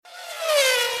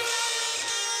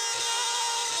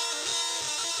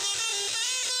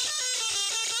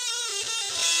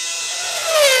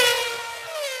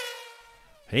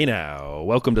Hey now,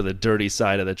 welcome to the Dirty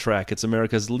Side of the Track. It's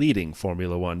America's leading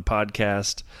Formula One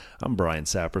podcast. I'm Brian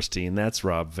Saperstein, that's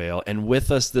Rob Vale, and with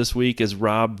us this week is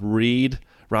Rob Reed.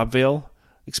 Rob Vale,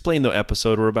 explain the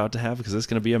episode we're about to have because it's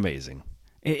going to be amazing.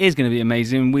 It is going to be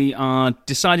amazing. We are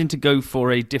deciding to go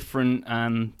for a different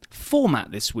format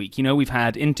this week. You know, we've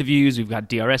had interviews, we've had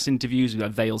DRS interviews, we've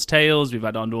had Vale's Tales, we've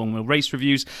had our normal race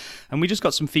reviews, and we just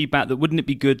got some feedback that wouldn't it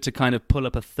be good to kind of pull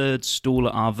up a third stool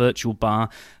at our virtual bar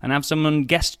and have someone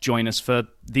guest join us for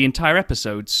the entire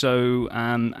episode. So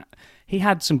he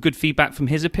had some good feedback from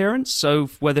his appearance, so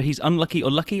whether he's unlucky or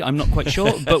lucky, I'm not quite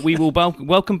sure, but we will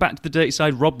welcome back to the Dirty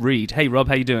Side, Rob Reed. Hey, Rob,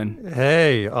 how you doing?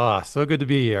 Hey, so good to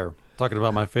be here. Talking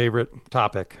about my favorite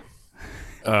topic.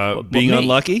 Being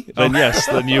unlucky? Then yes,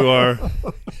 then you are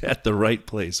at the right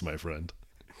place, my friend.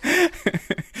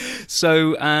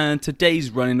 So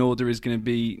today's running order is going to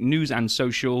be news and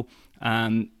social.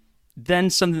 Then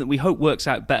something that we hope works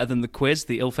out better than the quiz,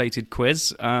 the ill-fated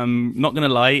quiz. Not going to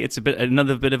lie, it's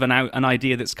another bit of an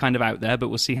idea that's kind of out there, but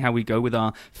we'll see how we go with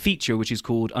our feature, which is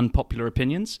called Unpopular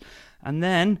Opinions. And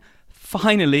then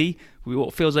finally,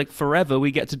 what feels like forever, we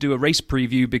get to do a race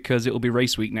preview because it will be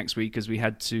race week next week as we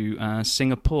head to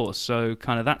Singapore. So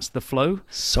kind of that's the flow.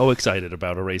 So excited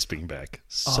about a race being back.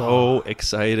 So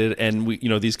excited. And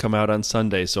these come out on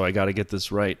Sunday, so I got to get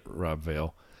this right, Rob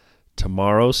Vale.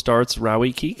 Tomorrow starts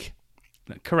Rawi Keek?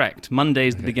 Correct. Monday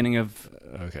is the beginning of...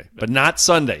 Okay. But not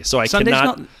Sunday, so Sunday's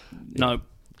cannot... No.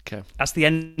 Okay. That's the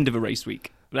end of a race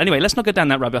week. But anyway, let's not go down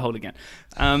that rabbit hole again.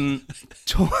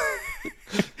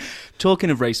 Talking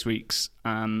of race weeks,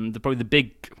 one of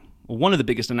the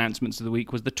biggest announcements of the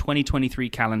week was the 2023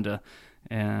 calendar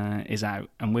is out,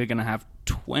 and we're going to have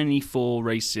 24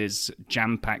 races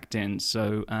jam-packed in.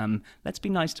 So let's be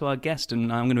nice to our guest,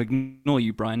 and I'm going to ignore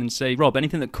you, Brian, and say, Rob,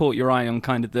 anything that caught your eye on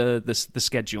kind of the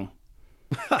schedule?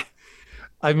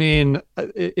 I mean,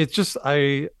 it's just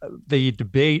the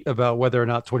debate about whether or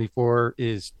not 24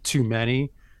 is too many,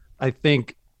 I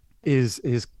think, is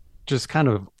just kind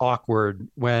of awkward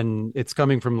when it's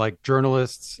coming from like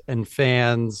journalists and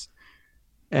fans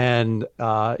and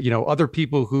other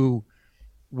people who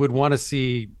would want to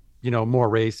see more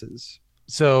races.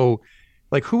 So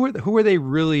like who are they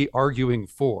really arguing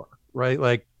for, right?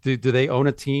 Like do they own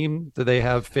a team? Do they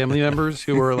have family members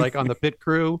who are like on the pit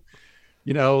crew?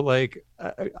 For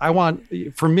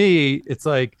me, it's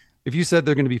like if you said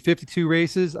they're going to be 52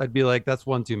 races, I'd be like, that's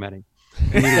one too many.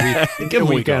 Give a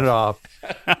weekend off,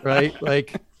 right?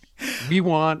 Like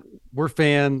we're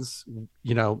fans,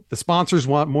 the sponsors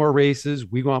want more races,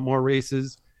 we want more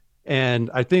races,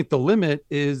 and I think the limit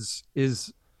is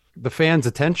the fans'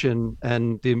 attention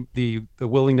and the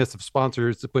willingness of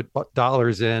sponsors to put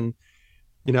dollars in.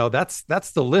 That's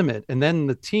the limit, and then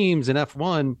the teams in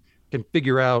F1 can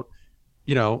figure out,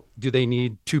 do they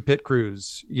need two pit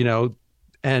crews,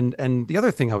 and the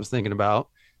other thing I was thinking about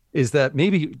is that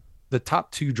maybe the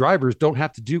top two drivers don't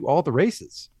have to do all the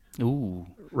races. Ooh,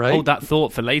 right. Hold that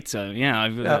thought for later. Yeah,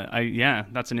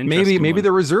 that's an interesting maybe one.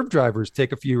 the reserve drivers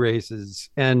take a few races,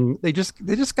 and they just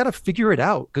got to figure it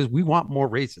out because we want more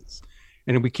races,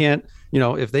 and we can't,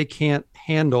 if they can't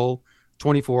handle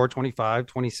 24, 25,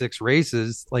 26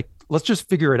 races, like let's just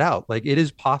figure it out. Like it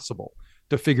is possible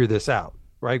to figure this out,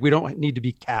 right? We don't need to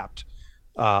be capped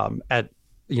at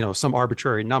some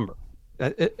arbitrary number,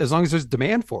 as long as there's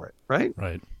demand for it, right?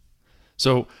 Right.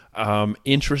 So,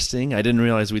 interesting. I didn't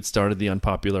realize we'd started the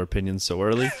unpopular opinions so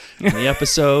early in the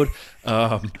episode.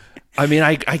 I mean,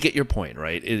 I get your point,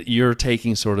 right? You're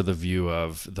taking sort of the view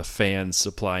of the fans'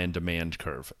 supply and demand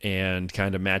curve and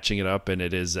kind of matching it up, and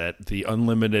it is at the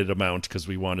unlimited amount because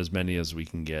we want as many as we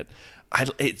can get.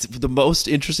 It's the most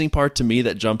interesting part to me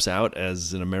that jumps out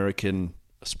as an American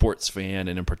sports fan,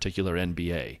 and in particular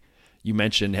NBA. You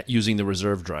mentioned using the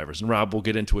reserve drivers, and Rob, we'll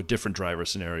get into a different driver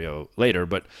scenario later,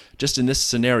 but just in this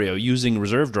scenario, using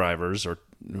reserve drivers or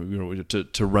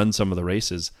to run some of the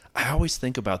races, I always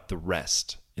think about the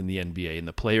rest in the NBA and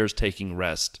the players taking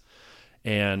rest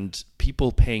and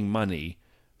people paying money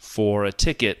for a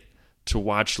ticket to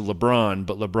watch LeBron,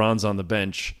 but LeBron's on the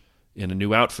bench in a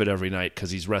new outfit every night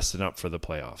because he's resting up for the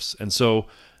playoffs. And so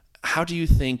how do you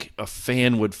think a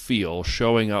fan would feel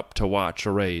showing up to watch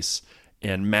a race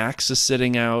and Max is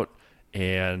sitting out,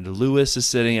 and Lewis is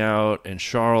sitting out, and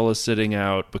Charles is sitting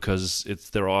out because it's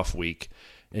their off week,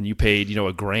 and you paid,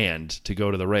 $1,000 to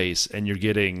go to the race, and you're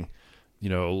getting,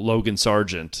 Logan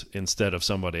Sargent instead of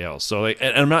somebody else. So,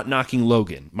 and I'm not knocking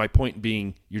Logan. My point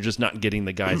being, you're just not getting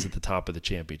the guys at the top of the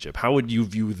championship. How would you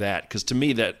view that? Because to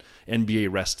me, that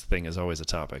NBA rest thing is always a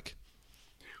topic.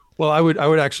 Well, I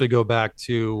would actually go back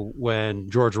to when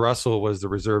George Russell was the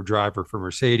reserve driver for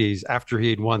Mercedes after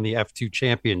he had won the F2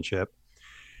 championship.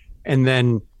 and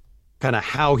then kind of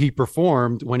how he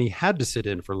performed when he had to sit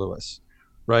in for Lewis,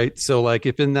 right? So like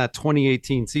if in that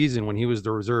 2018 season when he was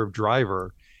the reserve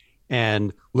driver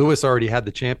and Lewis already had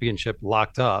the championship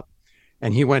locked up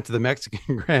and he went to the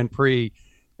Mexican Grand Prix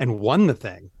and won the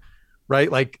thing,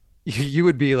 right? Like you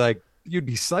would be like, you'd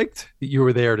be psyched that you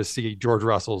were there to see George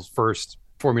Russell's first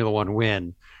Formula One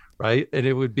win, right? And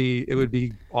it would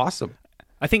be awesome.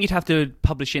 I think you'd have to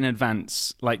publish in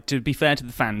advance, like to be fair to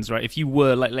the fans, right? If you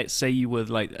were like, let's say you were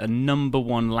like a number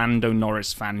one Lando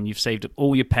Norris fan and you've saved up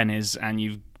all your pennies and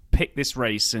you've picked this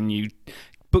race and you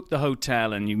book the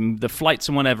hotel and the flights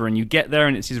and whatever, and you get there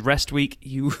and it's his rest week,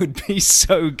 you would be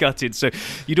so gutted. So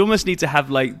you'd almost need to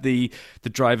have like the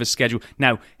driver's schedule.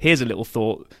 Now, here's a little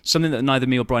thought, something that neither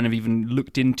me or Brian have even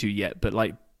looked into yet, but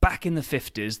like back in the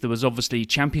 50s, there was obviously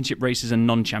championship races and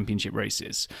non-championship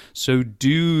races. So do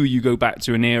you go back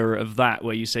to an era of that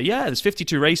where you say, yeah, there's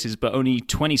 52 races, but only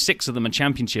 26 of them are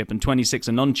championship and 26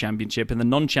 are non-championship, and the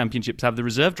non-championships have the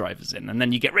reserve drivers in. And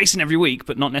then you get racing every week,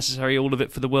 but not necessarily all of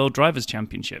it for the World Drivers'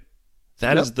 Championship.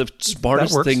 That is the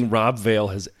smartest thing Rob Vale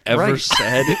has ever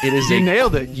said. It is you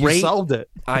nailed it. You solved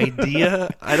it. Idea.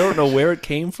 I don't know where it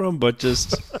came from, but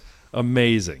just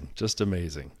amazing. Just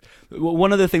amazing.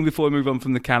 One other thing before we move on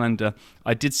from the calendar,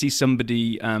 I did see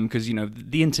somebody, because,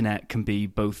 the internet can be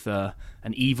both an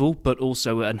evil but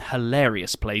also an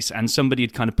hilarious place, and somebody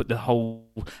had kind of put the whole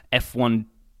F1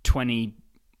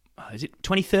 is it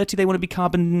 2030 they want to be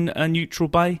carbon neutral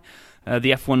by?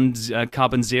 The F1's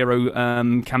Carbon Zero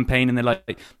campaign, and they're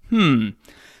like,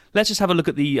 let's just have a look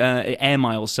at the air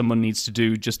miles someone needs to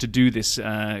do just to do this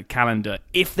calendar,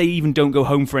 if they even don't go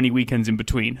home for any weekends in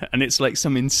between. And it's like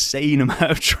some insane amount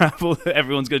of travel that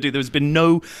everyone's going to do. There's been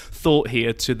no thought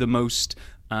here to the most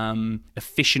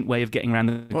efficient way of getting around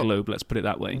the globe, let's put it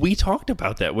that way. We talked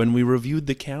about that when we reviewed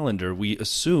the calendar. We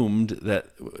assumed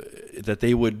that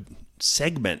they would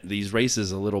segment these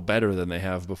races a little better than they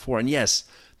have before. And yes,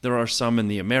 there are some in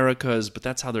the Americas, but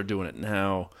that's how they're doing it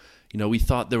now. We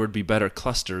thought there would be better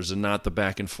clusters and not the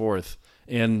back and forth,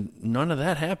 and none of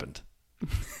that happened.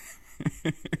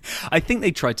 I think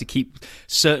they tried to keep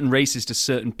certain races to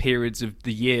certain periods of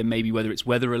the year, maybe whether it's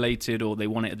weather-related or they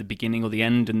want it at the beginning or the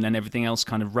end, and then everything else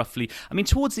kind of roughly... I mean,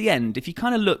 towards the end, if you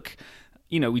kind of look...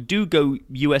 we do go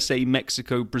USA,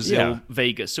 Mexico, Brazil,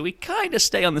 Vegas, so we kind of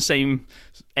stay on the same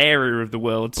area of the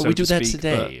world. But we do that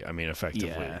today. I mean, effectively,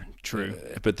 yeah, true.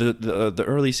 But the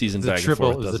early season back and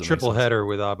forth doesn't the triple header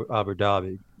with Abu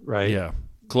Dhabi, right? Yeah,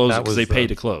 close because they pay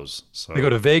to close. So they go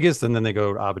to Vegas and then they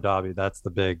go to Abu Dhabi. That's the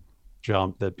big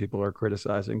jump that people are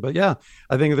criticizing. But yeah,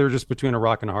 I think they're just between a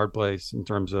rock and a hard place in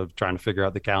terms of trying to figure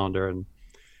out the calendar and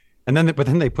then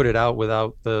they put it out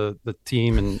without the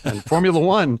team and Formula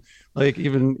One, like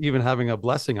even having a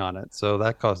blessing on it. So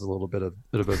that caused a bit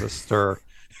of a stir.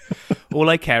 All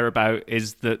I care about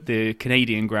is that the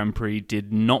Canadian Grand Prix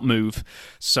did not move.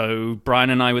 So Brian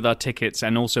and I with our tickets,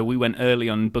 and also we went early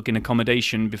on booking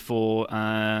accommodation before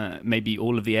maybe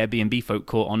all of the Airbnb folk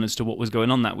caught on as to what was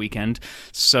going on that weekend.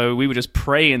 So we were just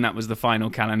praying that was the final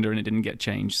calendar and it didn't get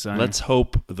changed. So let's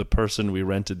hope the person we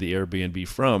rented the Airbnb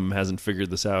from hasn't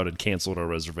figured this out and canceled our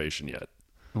reservation yet.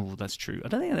 Oh, that's true. I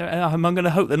don't think I'm going to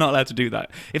hope they're not allowed to do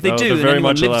that. If they do, they're then very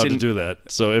much allowed to do that.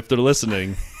 So if they're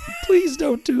listening, please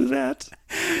don't do that.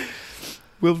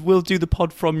 We'll do the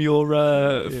pod from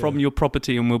your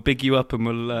property, and we'll big you up, and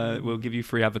we'll give you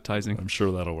free advertising. I'm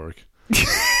sure that'll work.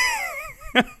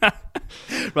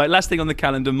 Right, last thing on the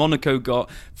calendar, Monaco got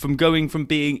from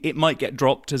being it might get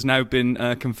dropped has now been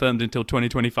confirmed until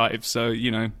 2025. So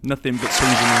nothing but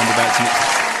swings and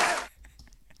roundabouts.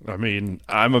 I mean,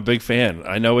 I'm a big fan.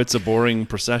 I know it's a boring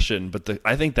procession, but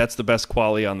I think that's the best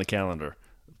quali on the calendar.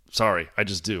 Sorry, I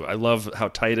just do. I love how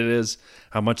tight it is,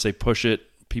 how much they push it.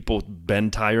 People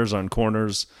bend tires on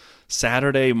corners.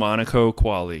 Saturday, Monaco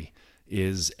quali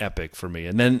is epic for me.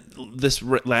 And then this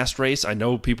last race, I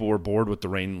know people were bored with the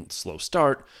rain slow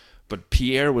start, but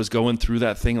Pierre was going through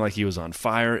that thing like he was on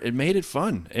fire. It made it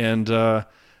fun. And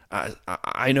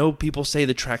I know people say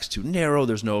the track's too narrow,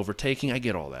 there's no overtaking. I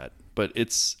get all that. But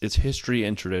it's history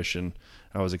and tradition.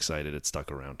 I was excited. It stuck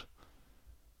around.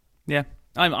 Yeah,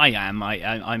 I am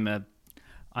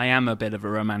a bit of a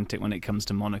romantic when it comes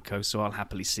to Monaco, so I'll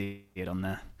happily see it on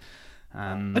there.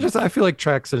 I feel like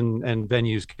tracks and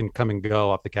venues can come and go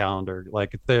off the calendar.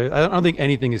 Like I don't think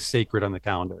anything is sacred on the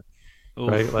calendar. Ooh,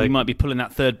 right? We might be pulling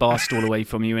that third bar stool away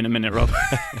from you in a minute, Rob.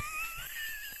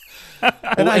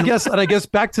 and I guess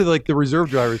back to like the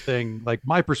reserve driver thing, like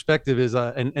my perspective is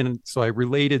and so I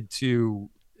related to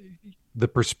the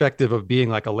perspective of being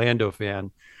like a Lando fan,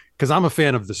 because I'm a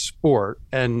fan of the sport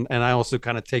and I also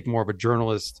kind of take more of a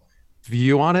journalist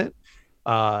view on it.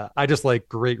 I just like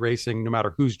great racing, no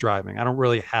matter who's driving. I don't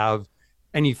really have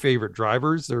any favorite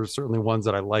drivers. There are certainly ones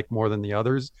that I like more than the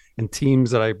others, and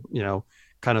teams that I,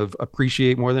 kind of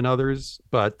appreciate more than others.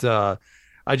 But I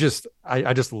just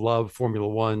love Formula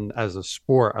One as a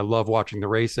sport. I love watching the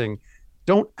racing.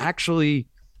 Don't actually,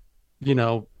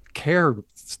 care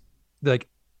like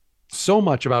so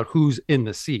much about who's in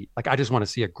the seat. Like I just want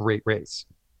to see a great race.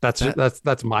 That's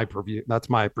my purview. That's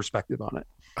my perspective on it.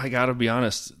 I gotta be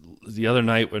honest. The other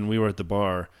night when we were at the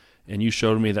bar and you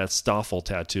showed me that Stoffel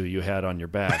tattoo you had on your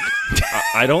back,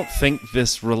 I don't think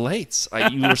this relates.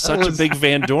 You were such a big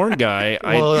Van Dorn guy.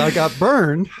 I got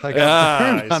burned. I got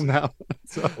burned on that one.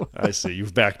 So. I see.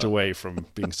 You've backed away from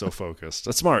being so focused.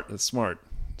 That's smart. That's smart.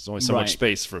 There's only so much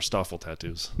space for Stoffel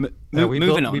tattoos.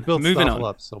 Moving on. We built moving Stoffel on.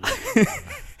 up so much.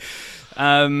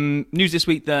 News this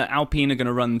week that Alpine are going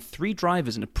to run 3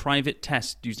 drivers in a private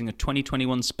test using a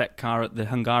 2021 spec car at the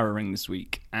Hungaroring this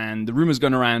week. And the rumours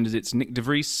going around is it's Nick De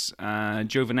Vries,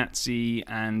 Giovinazzi,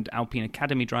 and Alpine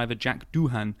Academy driver Jack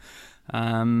Doohan.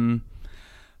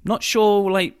 Not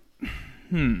sure,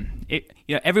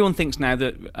 everyone thinks now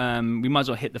that we might as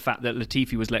well hit the fact that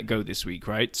Latifi was let go this week,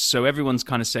 right? So everyone's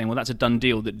kind of saying, well, that's a done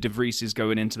deal that De Vries is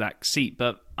going into that seat.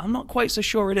 But I'm not quite so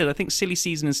sure it is. I think silly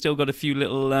season has still got a few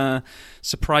little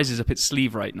surprises up its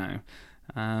sleeve right now.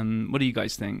 What do you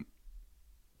guys think?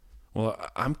 Well,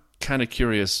 I'm kind of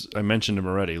curious. I mentioned him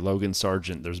already. Logan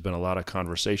Sargent, there's been a lot of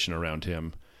conversation around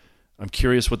him. I'm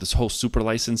curious what this whole super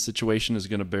license situation is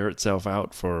going to bear itself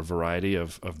out for a variety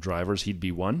of drivers. He'd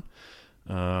be one.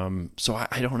 So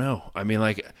I don't know. I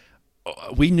mean,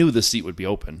 we knew the seat would be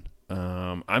open.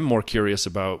 I'm more curious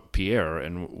about Pierre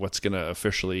and what's going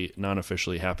to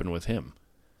non-officially happen with him.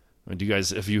 I mean,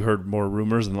 have you heard more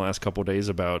rumors in the last couple of days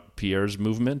about Pierre's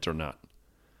movement or not?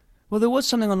 Well, there was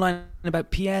something online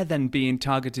about Pierre then being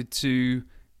targeted to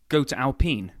go to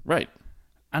Alpine. Right.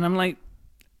 And I'm like,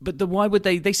 but why would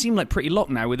they? They seem like pretty locked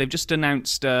now where they've just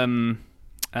announced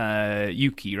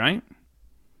Yuki, right?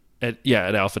 At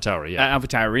AlphaTauri, yeah. At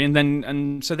AlphaTauri,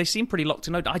 and so they seem pretty locked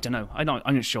in. I don't know. I'm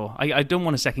not sure. I don't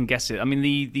want to second guess it. I mean,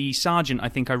 the Sergeant, I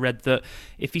think I read that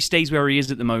if he stays where he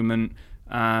is at the moment,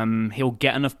 he'll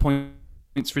get enough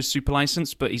points for his super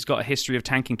license, but he's got a history of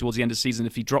tanking towards the end of the season.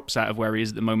 If he drops out of where he is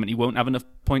at the moment, he won't have enough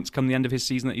points come the end of his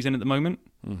season that he's in at the moment.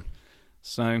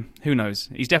 So who knows?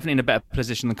 He's definitely in a better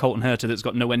position than Colton Herta that's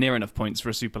got nowhere near enough points for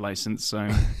a super license. So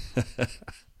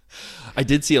I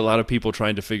did see a lot of people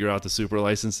trying to figure out the super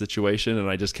license situation, and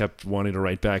I just kept wanting to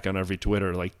write back on every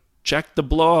Twitter, like, check the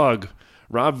blog.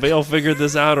 Rob Vale figured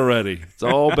this out already. It's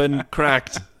all been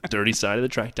cracked.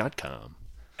 DirtySideOfTheTrack.com.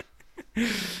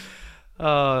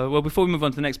 Well, before we move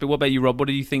on to the next bit, what about you, Rob? What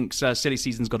do you think silly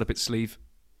season's got up its sleeve?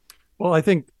 Well, I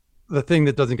think the thing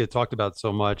that doesn't get talked about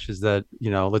so much is that,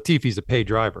 Latifi's a paid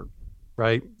driver,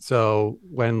 right? So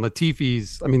when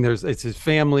it's his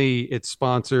family, it's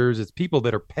sponsors, it's people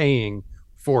that are paying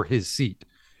for his seat,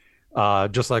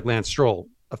 just like Lance Stroll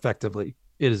effectively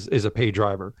is a paid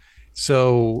driver.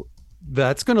 So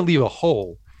that's going to leave a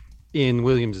hole in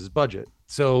Williams's budget.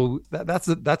 So that's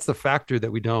the factor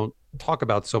that we don't talk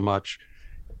about so much,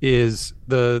 is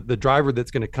the driver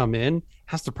that's going to come in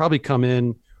has to probably come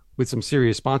in with some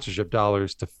serious sponsorship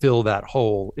dollars to fill that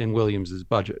hole in Williams's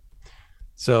budget.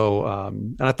 So,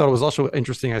 and I thought it was also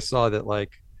interesting. I saw that, I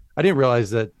didn't realize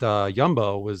that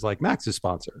Jumbo was like Max's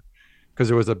sponsor, because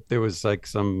there was the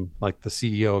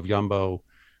CEO of Jumbo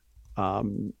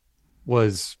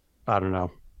was, I don't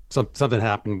know, something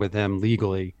happened with him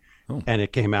legally. Oh. And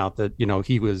it came out that,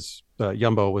 he was,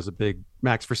 Jumbo was a big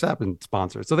Max Verstappen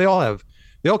sponsor. So they all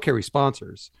carry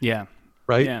sponsors. Yeah.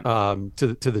 Right. Yeah.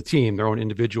 To the team, their own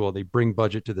individual, they bring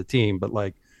budget to the team, but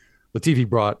Latifi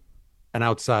brought an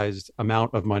outsized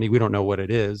amount of money. We don't know what it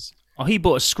is. Oh, he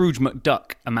bought a Scrooge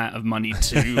McDuck amount of money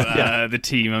to the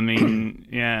team. I mean,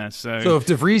 yeah. So if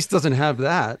De Vries doesn't have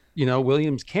that,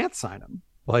 Williams can't sign him.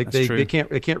 They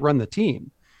can't run the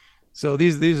team. So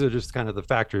these are just kind of the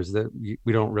factors that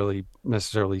we don't really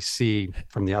necessarily see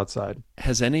from the outside.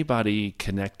 Has anybody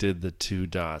connected the two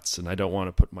dots? And I don't want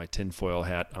to put my tinfoil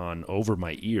hat on over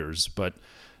my ears, but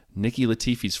Nicky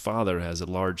Latifi's father has a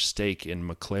large stake in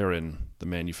McLaren, the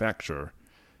manufacturer,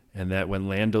 and that when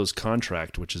Lando's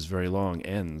contract, which is very long,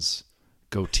 ends,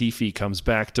 Latifi comes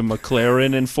back to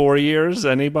McLaren in 4 years.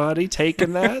 Anybody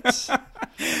taken that?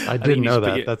 I didn't know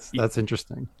that. That's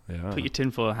interesting. Yeah. Put your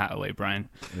tinfoil hat away, Brian.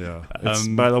 Yeah.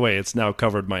 By the way, it's now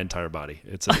covered my entire body.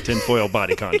 It's a tinfoil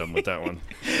body condom with that one.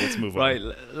 Let's move on. Right.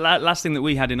 Last thing that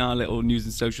we had in our little news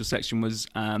and social section was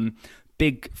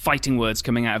big fighting words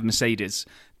coming out of Mercedes.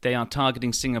 They are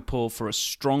targeting Singapore for a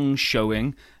strong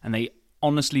showing, and they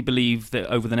honestly believe that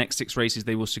over the next 6 races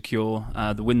they will secure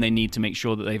the win they need to make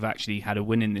sure that they've actually had a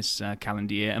win in this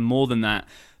calendar year. And more than that,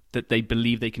 that they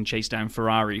believe they can chase down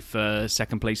Ferrari for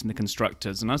second place in the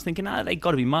Constructors. And I was thinking, they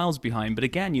got to be miles behind. But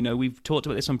again, we've talked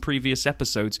about this on previous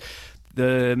episodes.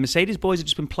 The Mercedes boys have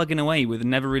just been plugging away with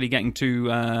never really getting too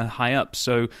high up.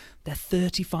 So they're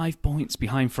 35 points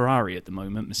behind Ferrari at the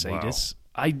moment, Mercedes.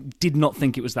 Wow. I did not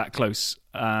think it was that close.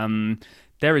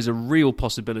 There is a real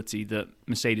possibility that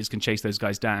Mercedes can chase those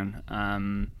guys down.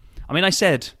 I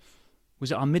said,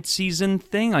 was it our mid-season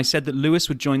thing? I said that Lewis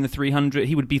would join the 300.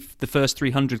 He would be the first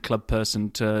 300 club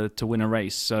person to win a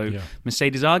race. So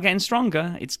Mercedes are getting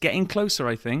stronger. It's getting closer,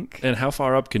 I think. And how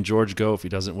far up can George go if he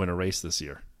doesn't win a race this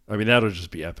year? I mean, that'll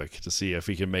just be epic to see if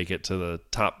he can make it to the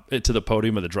top, to the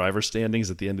podium of the driver standings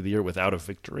at the end of the year without a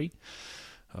victory.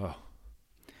 Oh.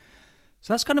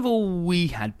 So that's kind of all we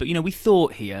had. But, we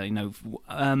thought here,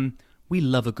 we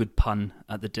love a good pun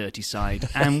at the Dirty Side.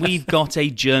 And we've got a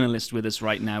journalist with us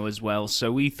right now as well.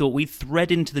 So we thought we'd thread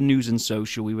into the news and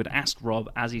social. We would ask Rob,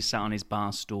 as he sat on his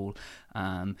bar stool,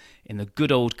 in the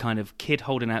good old kind of kid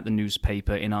holding out the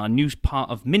newspaper, in our news part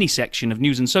of mini section of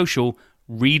news and social,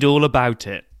 read all about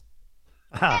it.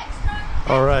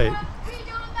 All right.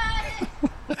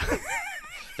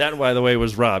 That, by the way,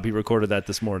 was Rob. He recorded that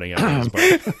this morning.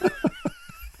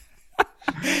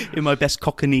 In my best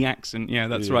Cockney accent. Yeah,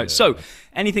 that's right. So,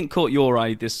 anything caught your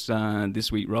eye this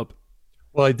week, Rob?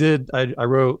 Well, I did. I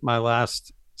wrote my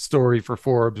last story for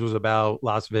Forbes was about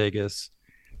Las Vegas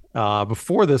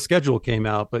before the schedule came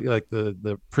out, but like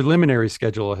the preliminary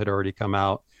schedule had already come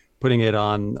out, putting it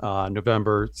on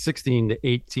November 16 to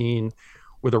 18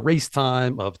 with a race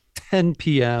time of 10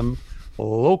 p.m.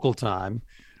 local time.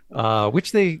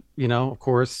 Which they, of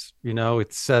course,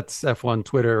 it sets F1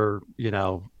 Twitter,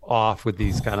 off with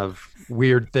these kind of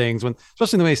weird things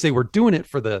especially when they say we're doing it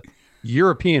for the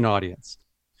European audience.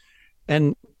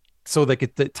 And so they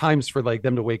get the times for like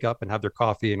them to wake up and have their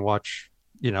coffee and watch,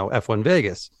 F1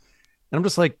 Vegas. And I'm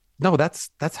just like, no, that's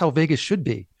how Vegas should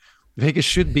be. Vegas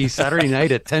should be Saturday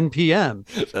night at 10 p.m.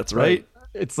 That's right.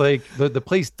 It's like the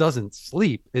place doesn't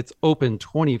sleep. It's open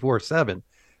 24/7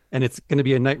 and it's going to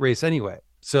be a night race anyway.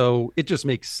 So it just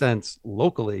makes sense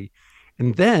locally.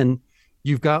 And then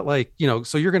you've got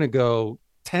so you're going to go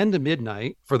 10 to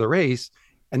midnight for the race,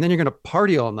 and then you're going to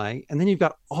party all night. And then you've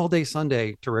got all day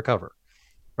Sunday to recover.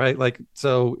 Right.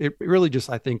 So it really just,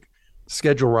 I think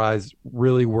schedule wise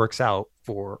really works out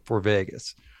for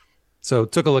Vegas. So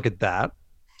took a look at that.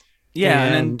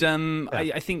 Yeah.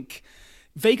 I think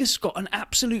Vegas got an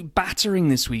absolute battering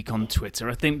this week on Twitter.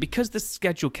 I think because the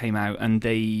schedule came out and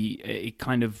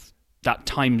that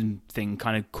time thing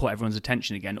kind of caught everyone's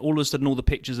attention again. All of a sudden, all the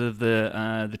pictures of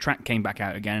the track came back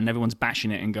out again, and everyone's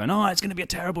bashing it and going, "Oh, it's going to be a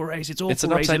terrible race. It's awful. It's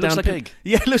an race. upside down pig."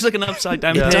 It looks like an upside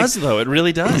down pig. It does, though. It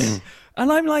really does.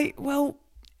 And I'm like, well,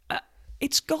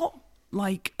 it's got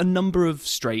like a number of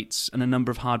straights and a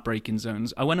number of hard braking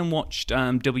zones. I went and watched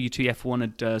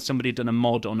WTF1 somebody had done a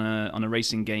mod on a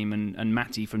racing game, and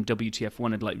Matty from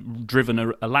WTF1 had like driven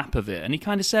a lap of it, and he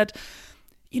kind of said,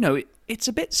 it's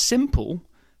a bit simple.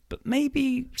 But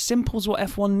maybe simple's what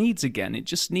F1 needs again. It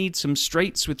just needs some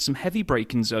straights with some heavy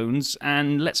braking zones,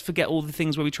 and let's forget all the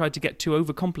things where we tried to get too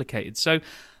overcomplicated. So,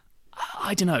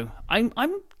 I don't know. I'm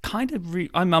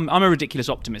a ridiculous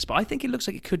optimist, but I think it looks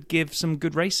like it could give some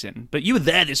good racing. But you were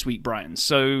there this week, Brian.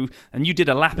 And you did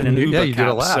a lap in an Uber. Yeah, you cab,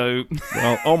 did a lap. So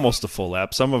well, almost a full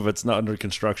lap. Some of it's not under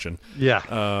construction. Yeah.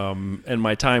 And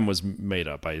my time was made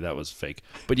up. That was fake.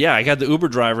 But yeah, I got the Uber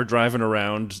driver driving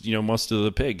around, most of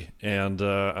the pig, and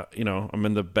I'm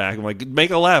in the back. I'm like,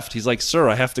 make a left. He's like, sir,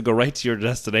 I have to go right to your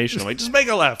destination. I'm like, just make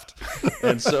a left.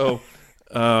 And so.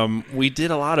 We did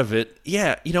a lot of it.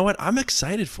 Yeah, you know what? I'm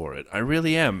excited for it. I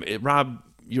really am. Rob,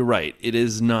 you're right. It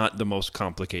is not the most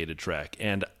complicated track.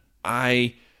 And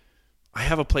I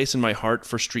have a place in my heart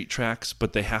for street tracks,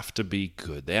 but they have to be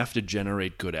good. They have to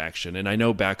generate good action. And I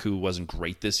know Baku wasn't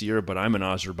great this year, but I'm an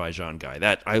Azerbaijan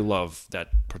guy. I love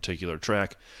that particular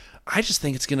track. I just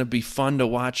think it's going to be fun to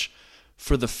watch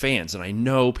for the fans. And I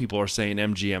know people are saying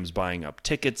MGM's buying up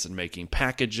tickets and making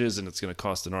packages, and it's going to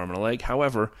cost an arm and a leg.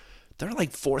 However, there are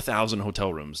like 4,000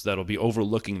 hotel rooms that'll be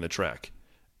overlooking the track.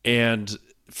 And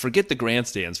forget the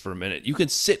grandstands for a minute. You can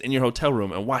sit in your hotel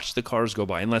room and watch the cars go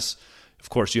by, unless, of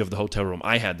course, you have the hotel room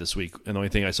I had this week, and the only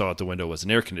thing I saw out the window was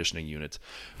an air conditioning unit.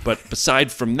 But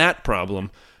beside from that problem,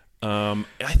 I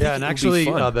think and actually,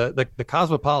 the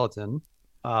Cosmopolitan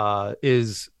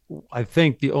is, I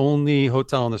think, the only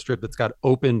hotel on the Strip that's got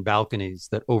open balconies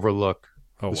that overlook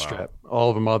the Strip. All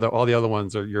of them, all the other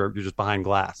ones are you're just behind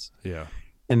glass. Yeah.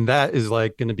 And that is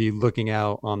like going to be looking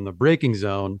out on the braking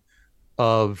zone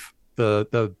of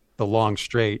the the long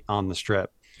straight on the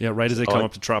strip. Yeah, right as they So come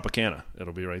up to Tropicana,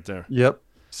 it'll be right there. Yep.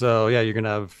 So yeah, you're gonna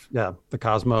have the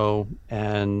Cosmo,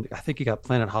 and I think you got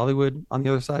Planet Hollywood on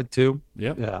the other side too.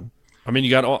 Yep. Yeah. I mean,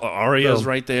 you got Aria's So-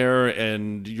 right there,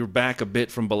 and you're back a bit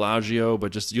from Bellagio,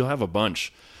 but just you'll have a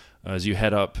bunch as you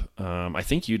head up. I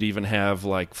think you'd even have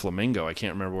like Flamingo. I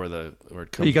can't remember where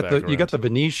it comes. You got back you got the around.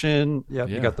 Venetian. Yeah.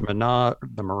 Yeah. You got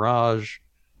the Mirage.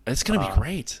 It's gonna be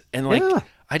great, and like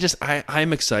Yeah.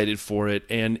 I'm excited for it,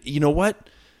 and you know what?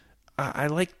 I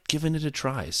like giving it a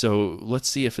try. So let's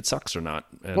see if it sucks or not.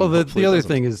 And Well, the hopefully it other doesn't.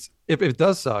 thing is if it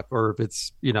does suck or if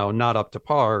it's, not up to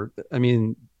par, I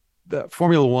mean, the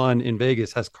Formula One in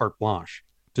Vegas has carte blanche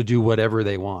to do whatever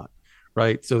they want.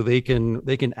 Right. So they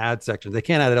can add sections. They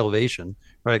can't add elevation,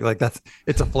 right? Like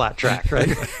it's a flat track, right?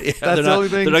 Yeah, That's they're the only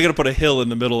thing. They're not going to put a hill in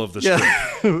the middle of the strip. Yeah.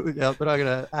 Yeah. They're not going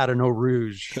to add a no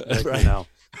rouge. Like, Right.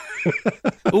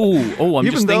 Oh, I'm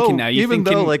just thinking now. Even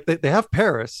though like they have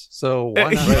Paris, so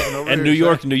why not have a no And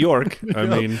rouge, New York. I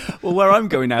mean, well, where I'm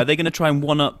going now, they're going to try and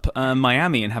one up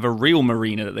Miami and have a real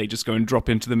marina that they just go and drop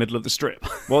into the middle of the strip.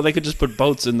 well, they could just put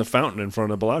boats in the fountain in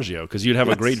front of Bellagio because you'd have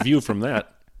a great view from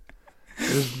that.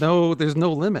 There's no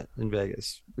limit in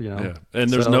Vegas, Yeah, and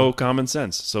there's So- no common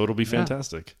sense, so it'll be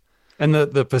fantastic. And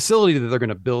the facility that they're going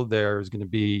to build there is going to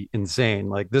be insane.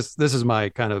 Like this is my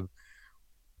kind of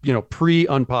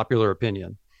pre-unpopular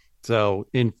opinion. So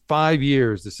in 5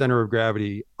 years, the center of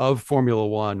gravity of Formula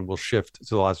One will shift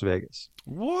to Las Vegas.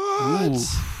 What? Ooh.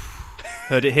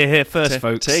 Heard it here first,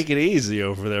 folks. Take it easy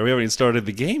over there. We haven't even started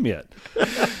the game yet.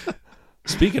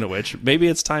 Speaking of which, maybe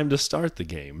it's time to start the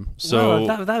game. So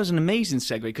Well, that was an amazing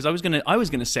segue because I was gonna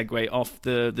segue off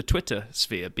the Twitter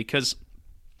sphere because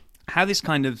how this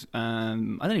kind of I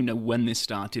don't even know when this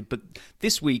started, but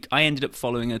this week I ended up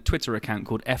following a Twitter account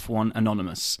called F1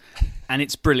 Anonymous, and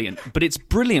it's brilliant. But it's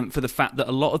brilliant for the fact that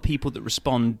a lot of people that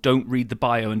respond don't read the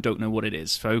bio and don't know what it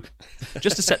is. So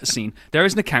just to set the scene, there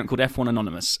is an account called F1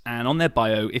 Anonymous, and on their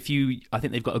bio, I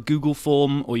think they've got a Google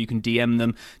form or you can DM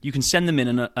them. You can send them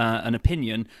in an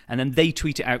opinion, and then they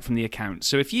tweet it out from the account.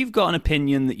 So if you've got an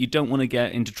opinion that you don't want to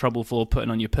get into trouble for putting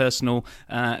on your personal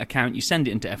account, you send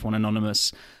it into F1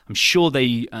 Anonymous. I'm sure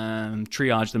they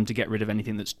triage them to get rid of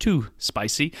anything that's too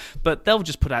spicy, but they'll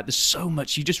just put out, there's so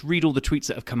much, you just read all the tweets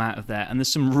that have come out of there, and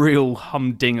there's some real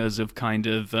humdingers of kind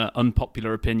of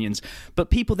unpopular opinions. But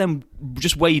people then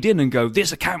just wade in and go,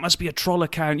 this account must be a troll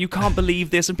account, you can't believe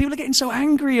this, and people are getting so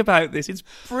angry about this. It's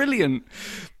brilliant.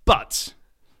 But,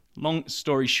 long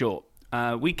story short,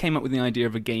 we came up with the idea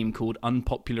of a game called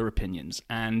Unpopular Opinions,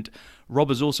 and Rob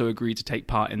has also agreed to take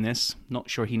part in this. Not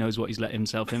sure he knows what he's let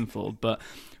himself in for, but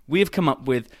we have come up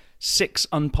with 6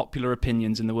 unpopular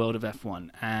opinions in the world of F1,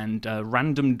 and a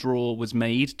random draw was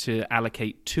made to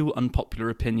allocate 2 unpopular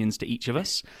opinions to each of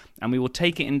us, and we will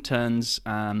take it in turns,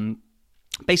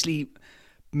 basically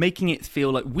making it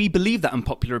feel like we believe that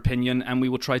unpopular opinion, and we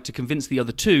will try to convince the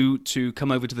other 2 to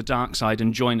come over to the dark side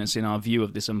and join us in our view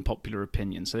of this unpopular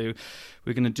opinion. So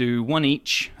we're going to do 1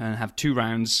 each and have 2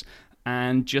 rounds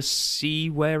and just see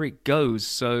where it goes.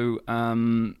 So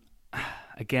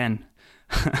again,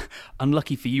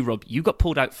 unlucky for you, Rob, you got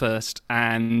pulled out first,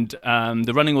 and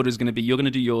the running order is going to be, you're going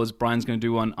to do yours, Brian's going to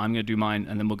do one, I'm going to do mine,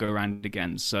 and then we'll go around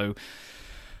again. So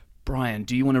Brian,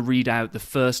 do you want to read out the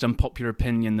first unpopular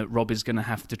opinion that Rob is going to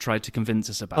have to try to convince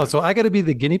us about? Oh, so I got to be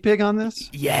the guinea pig on this?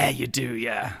 Yeah, you do,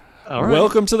 yeah. All right.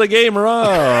 welcome to the game,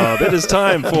 Rob. It is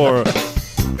time for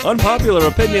Unpopular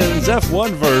Opinions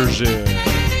F1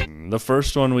 version. The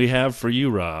first one we have for you,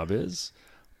 Rob, is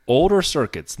older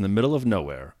circuits in the middle of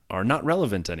nowhere are not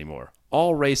relevant anymore.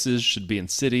 All races should be in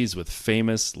cities with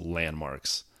famous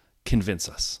landmarks. Convince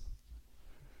us.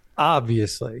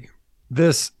 Obviously,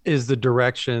 this is the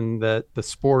direction that the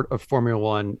sport of Formula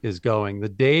One is going. The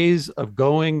days of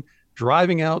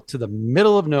driving out to the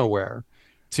middle of nowhere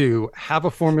to have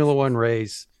a Formula One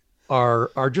race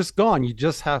are just gone. You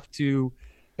just have to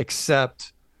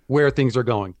accept where things are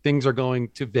going. Things are going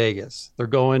to Vegas. They're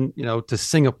going, to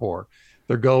Singapore.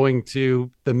 They're going to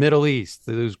the Middle East,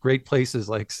 to those great places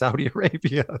like Saudi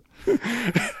Arabia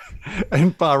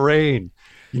and Bahrain.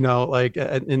 Like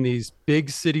in these big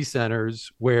city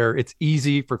centers where it's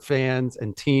easy for fans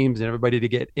and teams and everybody to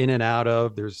get in and out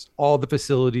of. There's all the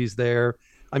facilities there.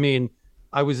 I mean,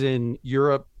 I was in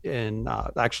Europe and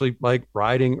actually like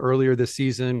riding earlier this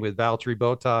season with Valtteri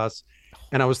Bottas,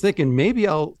 and I was thinking maybe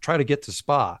I'll try to get to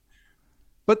Spa,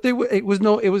 but it was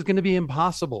going to be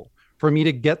impossible for me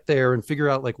to get there and figure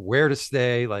out like where to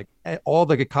stay. Like all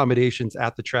the accommodations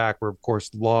at the track were of course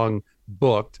long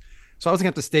booked. So I was gonna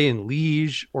have to stay in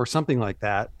Liège or something like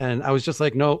that. And I was just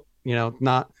like, no,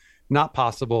 not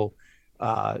possible.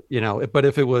 But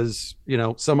if it was,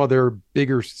 some other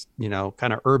bigger,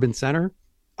 kind of urban center,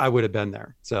 I would have been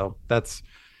there. So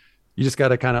you just got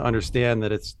to kind of understand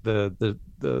that it's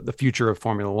the future of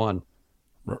Formula One.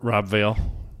 Rob Vale,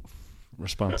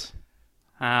 response.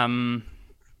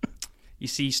 You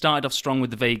see, you started off strong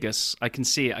with the Vegas. I can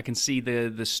see it. I can see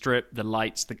the strip, the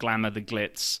lights, the glamour, the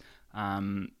glitz.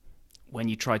 When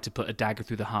you tried to put a dagger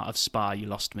through the heart of Spa, you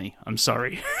lost me. I'm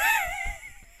sorry.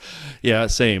 Yeah,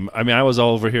 same. I mean, I was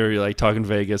all over here like talking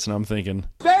Vegas, and I'm thinking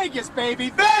Vegas, baby,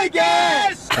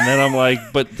 Vegas. And then I'm like,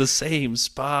 but the same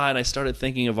Spa, and I started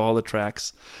thinking of all the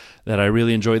tracks that I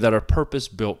really enjoy that are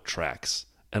purpose-built tracks,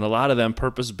 and a lot of them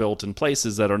purpose-built in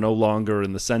places that are no longer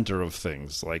in the center of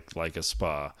things, like a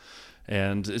Spa.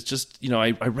 And it's just, I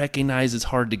recognize it's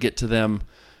hard to get to them.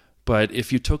 But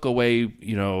if you took away,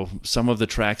 some of the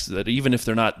tracks that, even if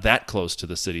they're not that close to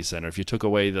the city center, if you took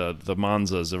away the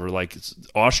Monzas or like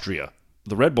Austria,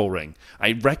 the Red Bull Ring,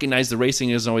 I recognize the racing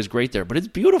isn't always great there, but it's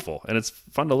beautiful and it's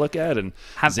fun to look at. And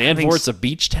Zandvoort's a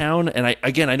beach town. And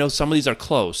I know some of these are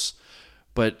close,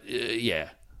 but yeah.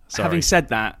 Sorry. Having said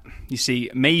that, you see,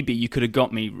 maybe you could have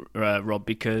got me, Rob,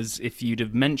 because if you'd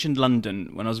have mentioned London,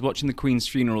 when I was watching the Queen's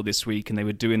funeral this week and they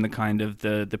were doing the kind of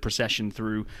the procession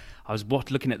through, I was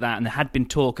looking at that, and there had been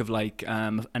talk of like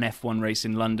an F1 race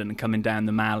in London and coming down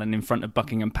the Mall and in front of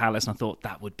Buckingham Palace, and I thought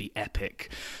that would be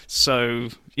epic. So,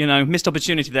 missed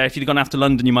opportunity there. If you'd gone after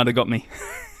London, you might have got me.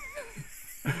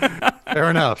 Fair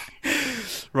enough.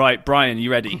 Right, Brian,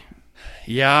 you ready?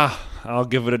 Yeah, I'll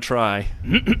give it a try.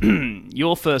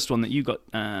 Your first one that you got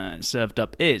served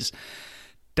up is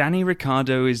Danny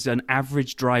Ricciardo is an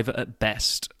average driver at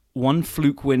best. One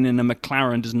fluke win in a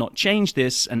McLaren does not change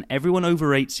this, and everyone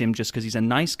overrates him just because he's a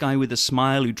nice guy with a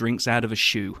smile who drinks out of a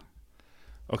shoe.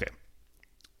 Okay.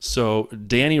 So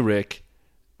Danny Rick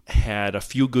had a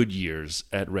few good years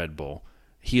at Red Bull.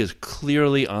 He is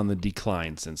clearly on the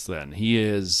decline since then. He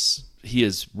has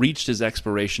reached his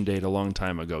expiration date a long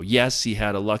time ago. Yes, he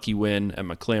had a lucky win at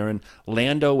McLaren.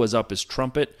 Lando was up his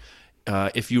trumpet.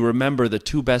 If you remember, the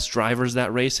two best drivers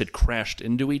that race had crashed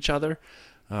into each other.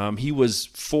 He was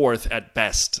fourth at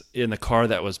best in the car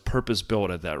that was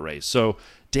purpose-built at that race. So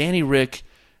Danny Rick,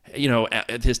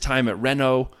 at his time at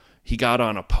Renault, he got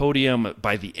on a podium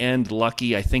by the end,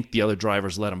 lucky. I think the other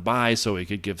drivers let him by so he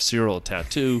could give Cyril a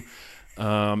tattoo.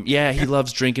 He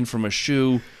loves drinking from a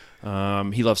shoe.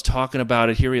 He loves talking about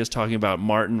it. Here he is talking about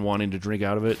Martin wanting to drink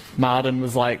out of it. Martin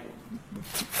was like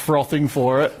frothing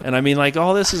for it. And I mean, like,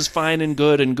 all this is fine and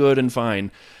good and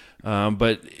fine.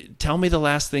 But tell me the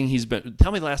last time he's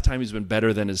been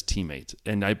better than his teammate.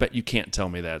 And I bet you can't tell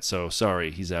me that. So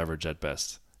sorry, he's average at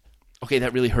best. Okay,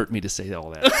 that really hurt me to say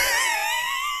all that.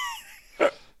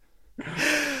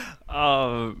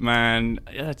 Oh man,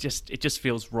 it just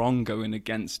feels wrong going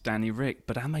against Danny Rick.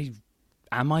 But am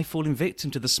I falling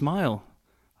victim to the smile?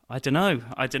 I don't know.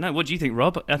 What do you think,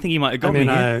 Rob? I think you might have got me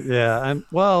here.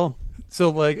 So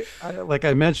like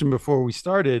I mentioned before we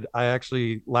started, I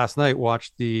actually last night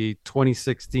watched the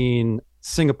 2016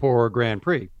 Singapore Grand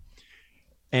Prix,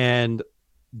 and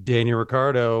Daniel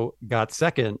Ricciardo got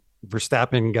second.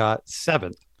 Verstappen got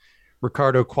seventh.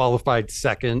 Ricciardo qualified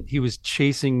second. He was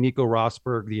chasing Nico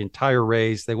Rosberg the entire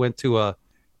race. They went to a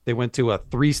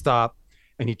 3-stop,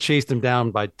 and he chased him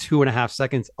down by 2.5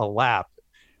 seconds a lap.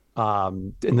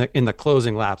 In the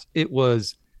closing laps, it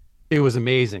was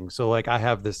amazing. So like I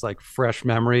have this like fresh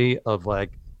memory of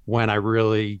like when I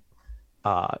really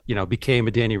became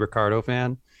a Danny Ricciardo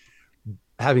fan.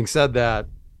 Having said that,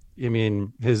 I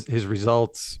mean his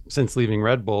results since leaving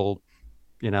Red Bull,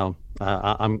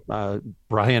 I'm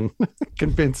Brian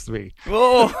convinced me.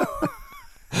 Oh.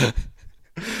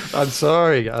 I'm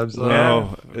sorry.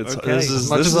 No, it's okay. This is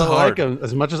hard. hard.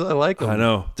 As much as I like him, I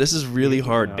know this is really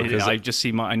hard because I just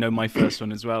see I know my first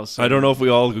one as well. So. I don't know if we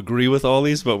all agree with all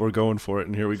these, but we're going for it.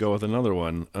 And here we go with another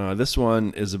one. This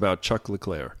one is about Chuck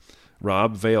Leclerc.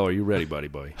 Rob Vale, are you ready, buddy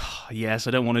boy? Yes,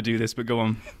 I don't want to do this, but go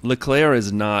on. Leclerc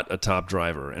is not a top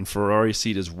driver, and Ferrari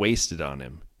seat is wasted on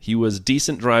him. He was a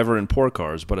decent driver in poor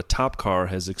cars, but a top car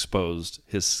has exposed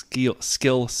his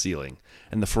skill ceiling,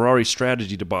 and the Ferrari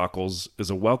strategy debacles is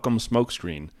a welcome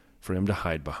smokescreen for him to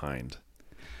hide behind.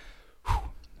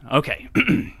 Okay,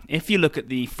 if you look at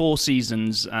the 4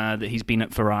 seasons that he's been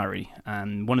at Ferrari,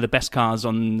 one of the best cars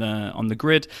on the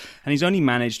grid, and he's only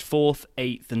managed 4th,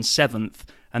 8th, and 7th.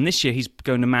 And this year he's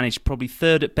going to manage probably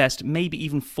 3rd at best, maybe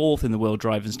even 4th in the World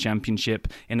Drivers' Championship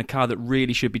in a car that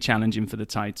really should be challenging for the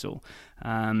title.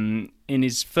 In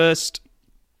his first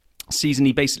season,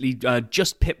 he basically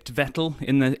just pipped Vettel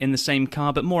in the same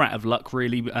car, but more out of luck,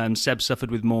 really. Seb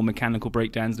suffered with more mechanical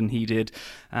breakdowns than he did,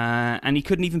 and he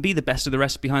couldn't even be the best of the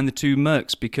rest behind the two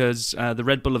Mercs because the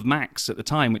Red Bull of Max at the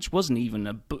time, which wasn't even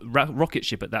a rocket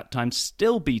ship at that time,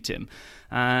 still beat him.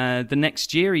 The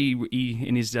next year, he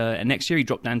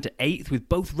dropped down to 8th with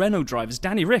both Renault drivers,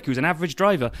 Danny Rick, who's an average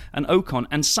driver, and Ocon,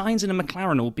 and Sainz in a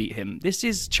McLaren all beat him. This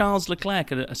is Charles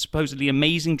Leclerc, a supposedly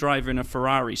amazing driver in a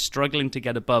Ferrari, struggling to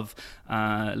get above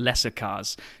lesser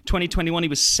cars. 2021, he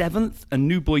was 7th, and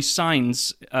new boy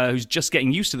Sainz, who's just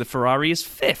getting used to the Ferrari, is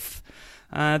 5th.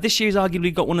 This year he's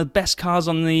arguably got one of the best cars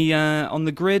on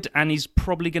the grid, and he's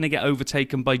probably going to get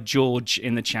overtaken by George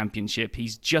in the championship.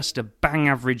 He's just a bang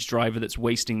average driver that's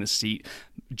wasting the seat.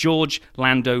 George,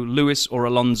 Lando, Lewis, or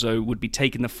Alonso would be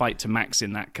taking the fight to Max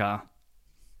in that car.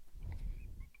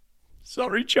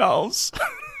 Sorry, Charles.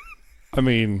 I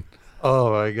mean,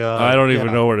 oh my God, I don't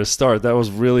even know where to start. That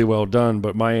was really well done,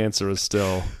 but my answer is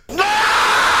still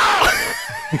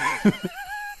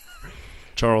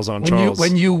Charles on Charles.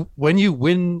 When you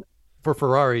win for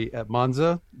Ferrari at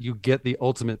Monza, you get the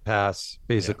ultimate pass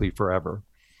basically forever.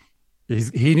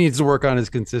 He needs to work on his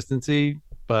consistency,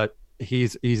 but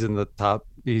he's in the top.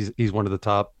 He's one of the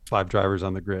top 5 drivers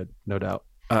on the grid, no doubt.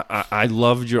 I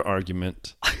loved your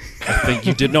argument. I think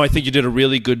you did. No, I think you did a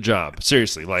really good job.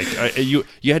 Seriously, you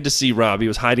had to see Rob. He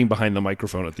was hiding behind the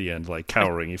microphone at the end, like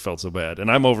cowering. He felt so bad, and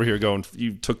I'm over here going,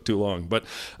 "You took too long." But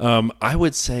I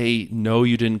would say, no,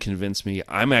 you didn't convince me.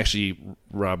 I'm actually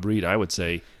Rob Reed. I would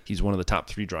say he's one of the top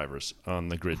 3 drivers on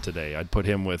the grid today. I'd put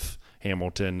him with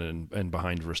Hamilton and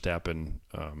behind Verstappen.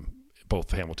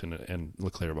 Both Hamilton and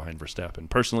Leclerc behind Verstappen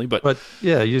personally, but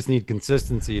yeah, you just need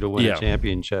consistency to win a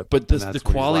championship. But the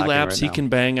quali laps he can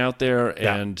bang out there,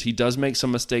 and he does make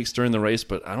some mistakes during the race,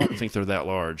 but I don't think they're that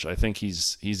large. I think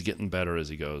he's getting better as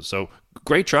he goes. So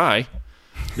great try.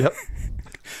 Yep.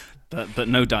 But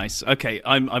no dice. Okay,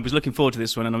 I was looking forward to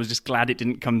this one, and I was just glad it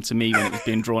didn't come to me when it was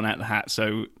being drawn out of the hat.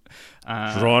 So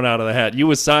drawn out of the hat. You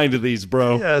assigned to these,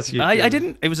 bro. Yes, I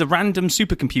didn't. It was a random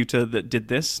supercomputer that did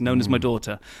this, known as my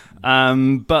daughter.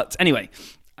 But anyway,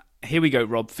 here we go,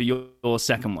 Rob, for your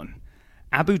second one.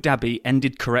 Abu Dhabi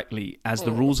ended correctly as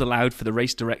the rules allowed for the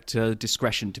race director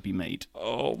discretion to be made.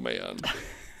 Oh, man.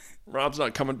 Rob's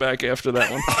not coming back after that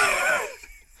one.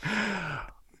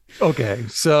 Okay,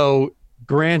 so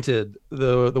granted,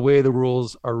 the way the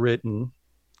rules are written,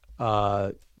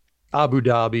 Abu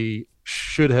Dhabi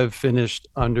should have finished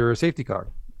under a safety car,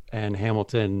 and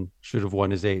Hamilton should have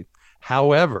won his 8th.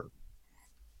 However,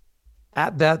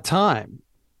 at that time,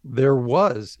 there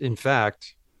was, in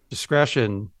fact,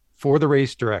 discretion for the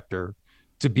race director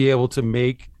to be able to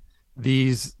make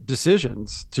these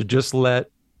decisions, to just let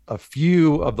a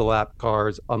few of the lap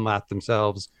cars unlap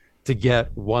themselves to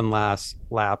get one last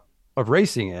lap of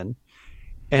racing in.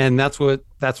 And that's what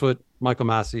Michael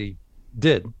Massey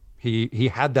did.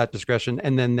 He had that discretion,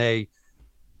 and then they,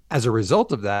 as a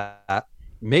result of that,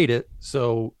 made it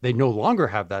so they no longer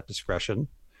have that discretion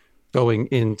going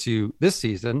into this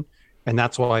season, and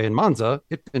that's why in Monza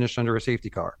it finished under a safety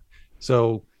car.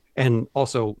 So, and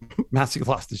also Massey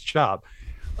lost his job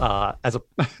as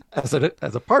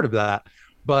a part of that.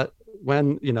 But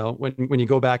when you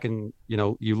go back and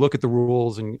you look at the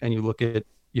rules and you look at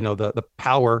the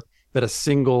power that a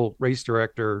single race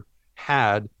director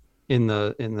had in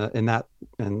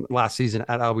last season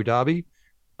at Abu Dhabi,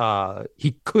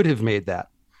 he could have made that.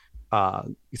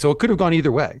 So it could have gone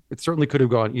either way. It certainly could have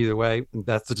gone either way. And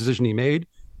that's the decision he made,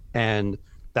 and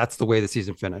that's the way the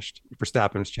season finished.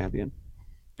 Verstappen was champion.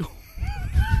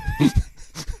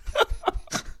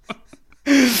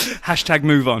 Hashtag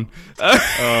move on.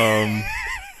 I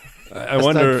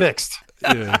wonder. Fixed.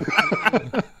 Yeah.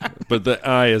 But the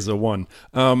I is a 1.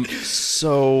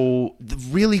 So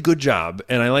really good job,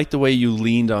 and I like the way you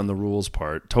leaned on the rules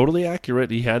part. Totally accurate.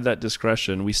 He had that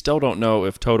discretion. We still don't know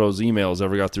if Toto's emails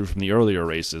ever got through from the earlier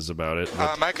races about it.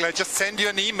 Michael, I just send you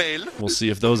an email. We'll see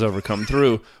if those ever come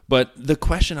through. But the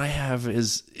question I have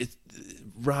is,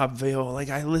 Rob Vale,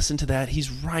 I listened to that. He's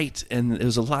right, and it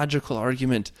was a logical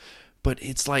argument, but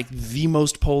it's like the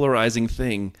most polarizing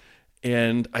thing.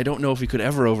 And I don't know if he could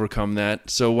ever overcome that.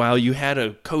 So while you had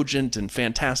a cogent and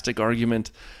fantastic argument,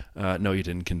 no, you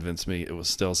didn't convince me. It was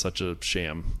still such a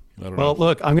sham. I don't know.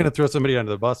 Look, I'm going to throw somebody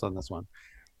under the bus on this one,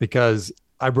 because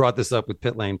I brought this up with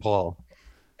Pit Lane Paul,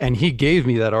 and he gave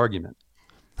me that argument.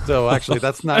 So actually,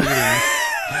 that's not even...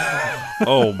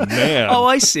 Oh, man. Oh,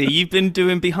 I see. You've been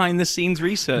doing behind-the-scenes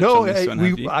research on this one,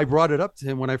 have you? I brought it up to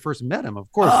him when I first met him,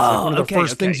 of course. It's like one of the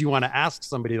first things you want to ask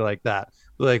somebody like that.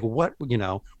 Like, what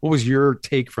was your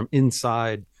take from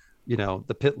inside,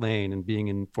 the pit lane and being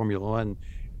in Formula One?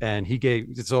 and he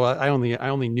gave. So I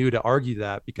only knew to argue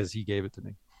that because he gave it to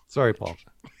me. Sorry, Paul.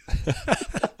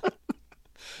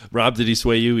 Rob, did he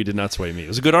sway you? He did not sway me. It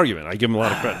was a good argument. I give him a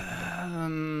lot of credit.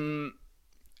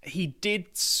 He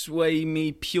did sway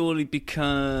me purely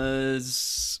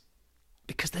because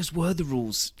those were the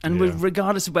rules, and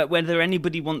regardless of whether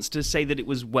anybody wants to say that it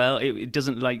was it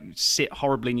doesn't like sit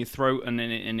horribly in your throat, and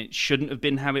it shouldn't have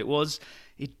been how it was.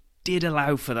 It did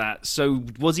allow for that. So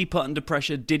was he put under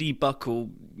pressure? Did he buckle?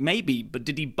 Maybe, but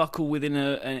did he buckle within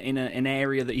an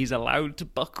area that he's allowed to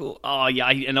buckle? Oh yeah,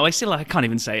 I can't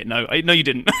even say it. No, you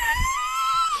didn't.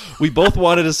 We both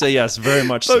wanted to say yes, very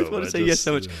much so. Both want to say yes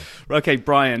so much. Yeah. Okay,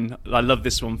 Brian, I love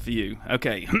this one for you.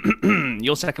 Okay,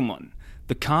 your second one.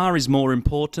 The car is more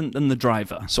important than the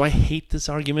driver. So I hate this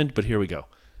argument, but here we go.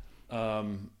 All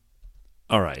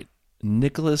right.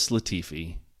 Nicholas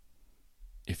Latifi,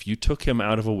 if you took him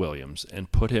out of a Williams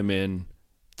and put him in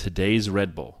today's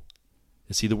Red Bull,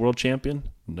 is he the world champion?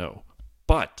 No.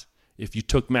 But if you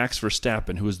took Max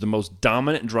Verstappen, who is the most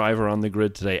dominant driver on the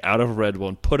grid today, out of a Red Bull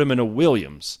and put him in a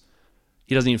Williams,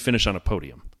 he doesn't even finish on a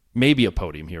podium. Maybe a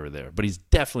podium here or there, but he's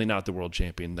definitely not the world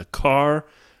champion. The car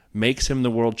makes him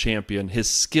the world champion. His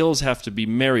skills have to be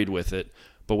married with it,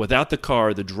 but without the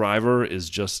car, the driver is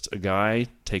just a guy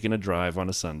taking a drive on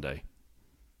a Sunday.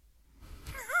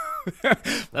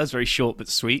 That was very short but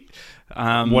sweet.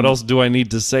 What else do I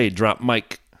need to say? Drop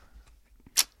mic.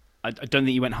 I don't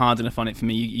think you went hard enough on it for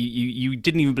me. You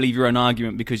didn't even believe your own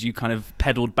argument because you kind of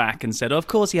pedaled back and said, oh, of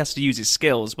course he has to use his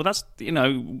skills. Well, that's,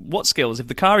 what skills? If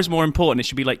the car is more important, it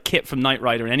should be like Kit from Knight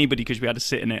Rider, and anybody could be able to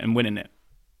sit in it and win in it.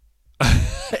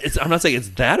 I'm not saying it's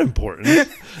that important.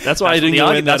 That's why I didn't go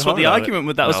in that That's what the argument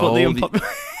was. That was what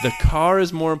the car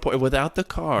is more important. Without the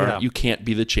car, you can't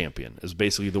be the champion, is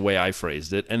basically the way I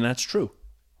phrased it, and that's true.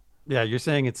 Yeah, you're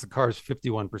saying it's the car's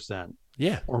 51%.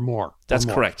 Yeah. Or more. That's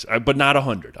correct, but not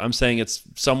 100. I'm saying it's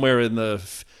somewhere in the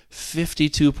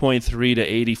 52.3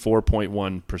 to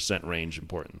 84.1% range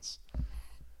importance.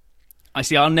 I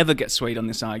see. I'll never get swayed on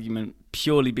this argument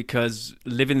purely because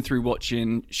living through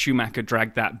watching Schumacher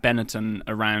drag that Benetton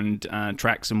around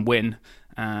tracks and win,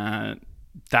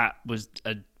 that was,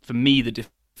 for me, the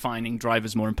defining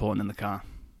driver's more important than the car.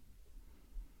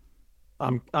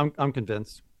 I'm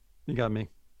convinced. You got me.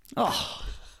 Oh.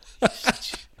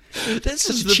 This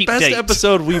is the best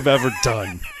episode we've ever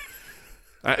done.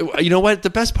 You know what? The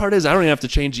best part is I don't even have to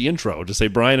change the intro. Just say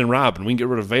Brian and Rob, and we can get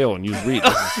rid of Vale and use Reed.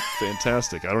 This is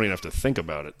fantastic. I don't even have to think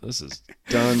about it. This is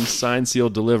done, signed,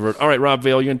 sealed, delivered. All right, Rob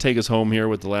Vale, you're going to take us home here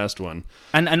with the last one.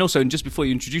 And also, just before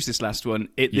you introduce this last one,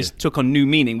 this took on new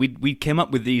meaning. We came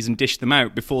up with these and dished them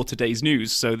out before today's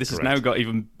news, so this has now got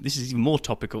even more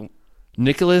topical.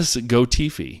 Nicholas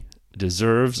Latifi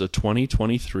deserves a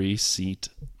 2023 seat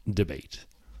debate.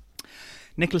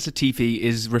 Nicholas Latifi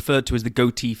is referred to as the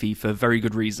Go-Tifi for a very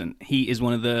good reason. He is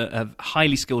one of the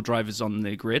highly skilled drivers on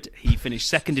the grid. He finished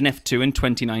second in F2 in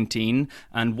 2019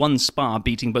 and won Spa,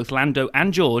 beating both Lando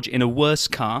and George in a worse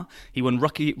car. He won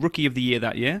Rookie of the Year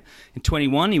that year. In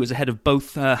 21, he was ahead of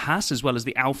both Haas as well as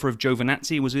the Alfa of Giovinazzi.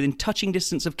 He was within touching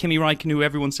distance of Kimi Räikkönen, who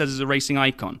everyone says is a racing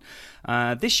icon.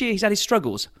 This year he's had his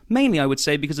struggles, mainly I would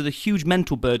say because of the huge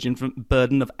mental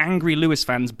burden of angry Lewis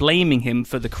fans blaming him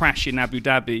for the crash in Abu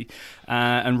Dhabi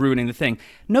and ruining the thing.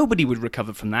 Nobody would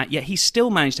recover from that, yet he's still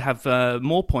managed to have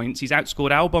more points. He's outscored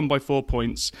Albon by 4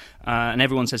 points, and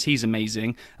everyone says he's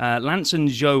amazing. Lance and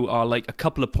Zhou are like a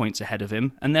couple of points ahead of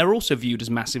him, and they're also viewed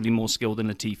as massively more skilled than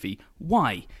Latifi.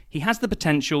 Why? He has the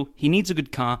potential, he needs a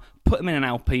good car, put him in an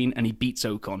Alpine, and he beats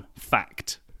Ocon.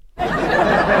 Fact.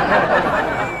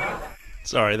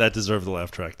 Sorry, that deserved the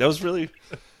laugh track. That was really...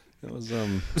 It was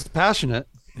passionate.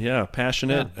 Yeah,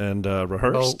 passionate and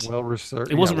rehearsed. Well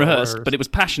researched. It wasn't rehearsed, but it was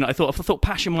passionate. I thought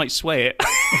passion might sway it.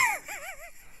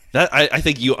 I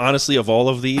think you honestly, of all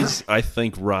of these, I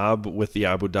think Rob with the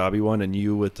Abu Dhabi one and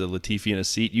you with the Latifi in a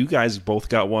seat, you guys both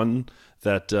got one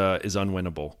that is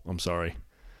unwinnable. I'm sorry.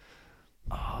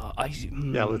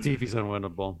 Latifi's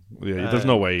unwinnable. Yeah, there's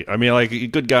no way. I mean, like,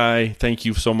 good guy. Thank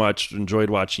you so much. Enjoyed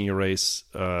watching your race.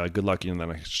 Good luck in the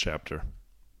next chapter.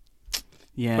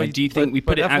 Yeah. Do you think we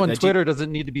put it out there? Twitter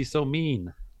doesn't need to be so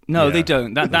mean. No, they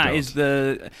don't. That is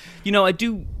the. I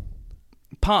do.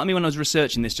 Part of me when I was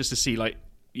researching this just to see, like,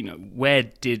 where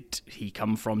did he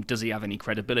come from? Does he have any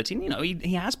credibility? And,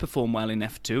 he has performed well in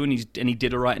F2, and he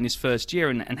did all right in his first year,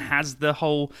 and has the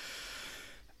whole.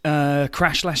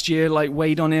 Crash last year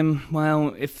weighed on him.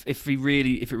 Well, if it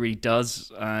really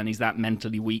does, and he's that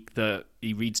mentally weak that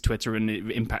he reads Twitter and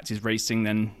it impacts his racing,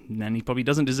 then he probably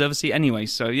doesn't deserve a seat anyway.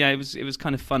 So yeah, it was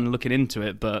kind of fun looking into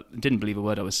it, but didn't believe a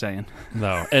word I was saying.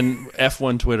 No, and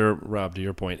F1 Twitter, Rob, to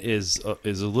your point, is a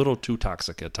little too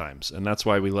toxic at times, and that's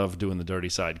why we love doing the dirty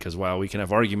side. Because while we can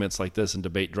have arguments like this and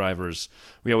debate drivers,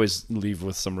 we always leave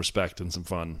with some respect and some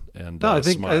fun. And No, I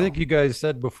smile. think you guys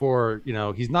said before,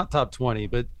 he's not top 20,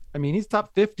 but I mean he's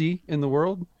top 50 in the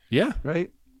world, Yeah. right?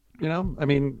 I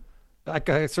mean, that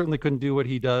guy certainly couldn't do what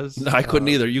he does. I couldn't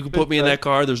either. You could put me in that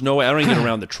car. There's no way. I don't even get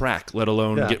around the track, let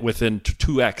alone get within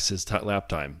 2x his lap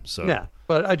time. So yeah,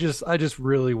 but I just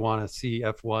really want to see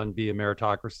F1 be a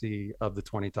meritocracy of the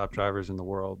 20 top drivers in the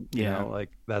world. Yeah.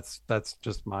 Like that's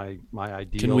just my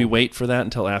ideal. Can we wait for that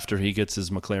until after he gets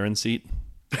his McLaren seat?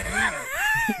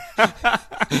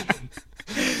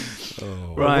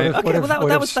 Right.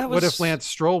 What if Lance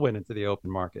Stroll went into the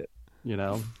open market?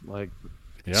 Like.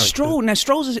 Yeah.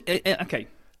 Stroll's okay.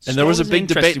 And there was a big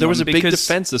debate. There was a big because,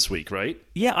 defense this week, right?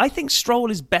 Yeah, I think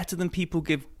Stroll is better than people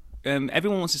give.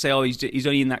 Everyone wants to say, "Oh, he's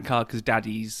only in that car because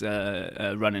Daddy's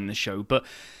running the show," but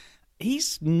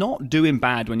he's not doing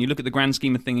bad when you look at the grand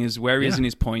scheme of things. Where he is in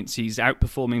his points, he's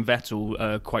outperforming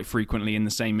Vettel quite frequently in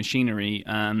the same machinery.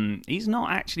 He's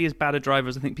not actually as bad a driver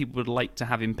as I think people would like to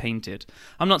have him painted.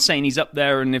 I'm not saying he's up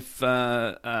there, and if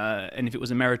it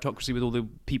was a meritocracy with all the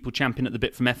people champing at the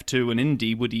bit from F2 and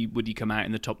Indy, would he come out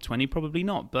in the top 20? Probably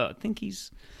not. But I think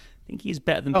he's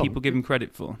better than people give him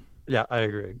credit for. Yeah, I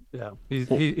agree. Yeah,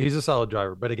 he's a solid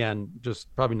driver, but again,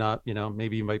 just probably not.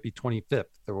 Maybe he might be 25th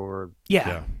or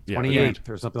 28th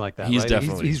or something like that. He's right?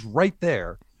 definitely he's right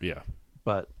there. Yeah,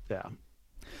 but yeah.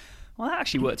 Well, that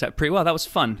actually worked out pretty well. That was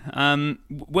fun.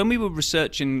 When we were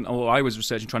researching, or I was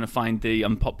researching, trying to find the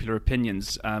unpopular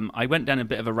opinions, I went down a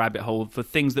bit of a rabbit hole for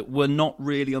things that were not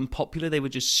really unpopular. They were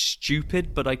just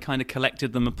stupid, but I kind of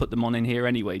collected them and put them on in here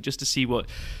anyway, just to see what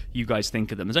you guys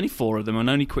think of them. There's only 4 of them,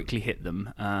 and only quickly hit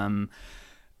them.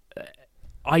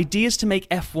 Ideas to make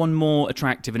F1 more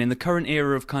attractive, and in the current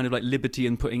era of kind of like liberty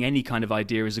and putting any kind of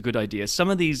idea is a good idea.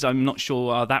 Some of these I'm not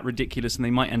sure are that ridiculous and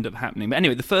they might end up happening. But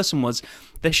anyway, the first one was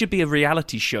there should be a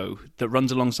reality show that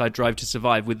runs alongside Drive to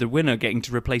Survive with the winner getting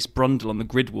to replace Brundle on the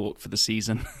grid walk for the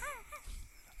season.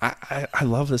 I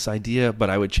love this idea, but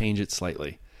I would change it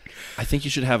slightly. I think you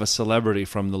should have a celebrity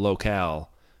from the locale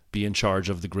be in charge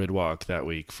of the grid walk that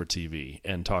week for TV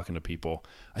and talking to people.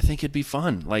 I think it'd be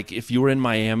fun. Like if you were in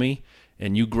Miami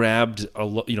and you grabbed a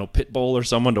Pitbull or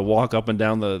someone to walk up and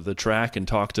down the track and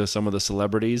talk to some of the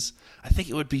celebrities, I think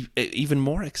it would be even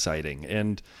more exciting.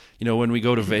 And when we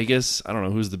go to Vegas, I don't know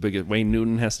who's the biggest. Wayne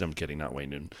Newton has to. I'm kidding, not Wayne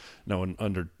Newton. No one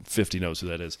under 50 knows who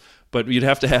that is. But you'd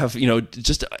have to have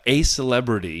just a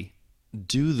celebrity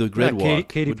do the grid walk.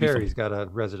 Katy Perry's got a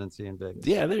residency in Vegas.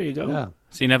 Yeah, there you go. Yeah.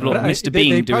 So you never look Mr.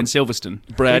 Bean doing Silverstone.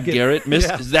 Brad Garrett.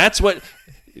 That's what.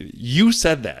 You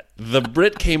said that. The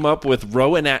Brit came up with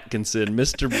Rowan Atkinson,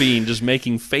 Mr. Bean, just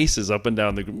making faces up and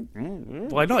down the...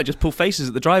 Why not? Just pull faces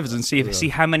at the drivers and see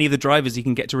how many of the drivers he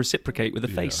can get to reciprocate with a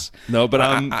face. No,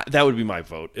 but that would be my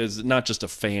vote. Is not just a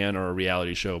fan or a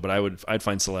reality show, but I'd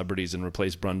find celebrities and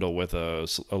replace Brundle with a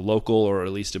local or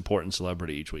at least important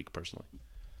celebrity each week, personally.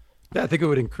 Yeah, I think it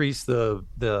would increase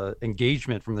the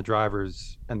engagement from the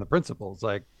drivers and the principals,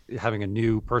 like having a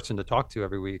new person to talk to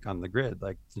every week on the grid,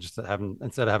 like instead of having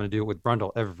to do it with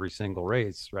Brundle every single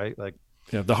race, right? Like,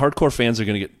 the hardcore fans are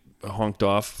going to get honked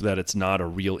off that it's not a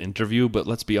real interview, but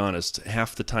let's be honest,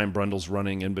 half the time Brundle's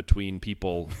running in between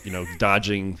people,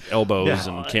 dodging elbows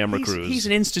and camera crews. He's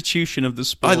an institution of the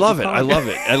sport. I love it.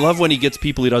 I love when he gets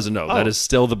people he doesn't know. That is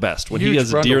still the best. When he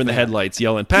has a deer in the headlights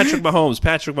yelling, Patrick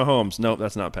Mahomes. No,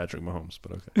 that's not Patrick Mahomes,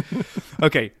 but okay.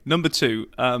 Okay, number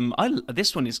 2.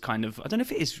 This one is kind of, I don't know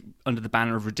if it is under the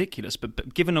banner of ridiculous,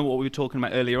 but given what we were talking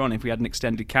about earlier on, if we had an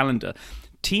extended calendar,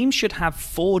 teams should have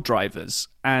 4 drivers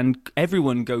and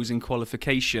everyone goes in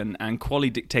qualification and quali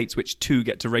dictates which 2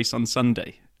 get to race on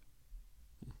Sunday.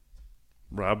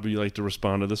 Rob, would you like to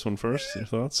respond to this one first? Your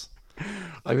thoughts?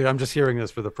 I mean, I'm just hearing this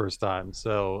for the first time.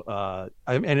 So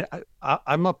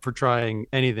I'm up for trying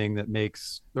anything that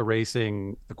makes the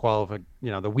racing,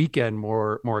 the weekend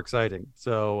more exciting.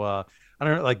 So I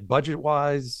don't know, like budget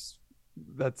wise,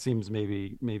 that seems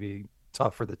maybe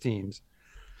tough for the teams.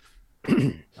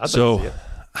 So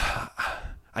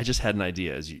I just had an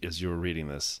idea as you were reading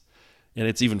this, and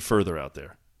it's even further out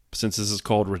there. Since this is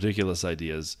called Ridiculous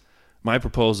Ideas, my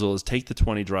proposal is take the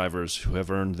 20 drivers who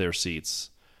have earned their seats,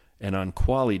 and on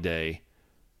quali day,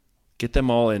 get them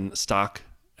all in stock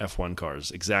F1 cars,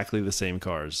 exactly the same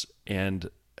cars, and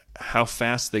how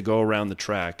fast they go around the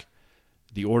track,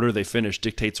 the order they finish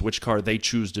dictates which car they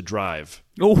choose to drive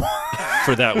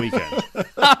for that weekend.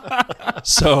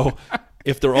 So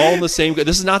if they're all in the same,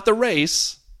 this is not the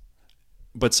race,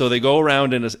 but so they go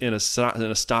around in a stock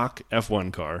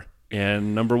F1 car,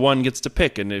 and number one gets to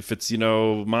pick, and if it's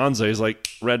Monza, he's like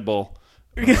Red Bull.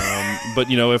 But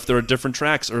if there are different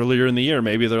tracks earlier in the year,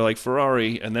 maybe they're like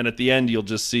Ferrari, and then at the end you'll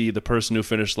just see the person who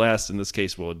finished last. In this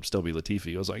case, will still be Latifi.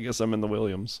 He goes, I guess I'm in the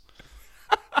Williams.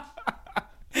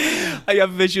 I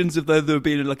have visions of there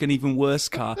being like an even worse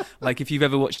car. Like if you've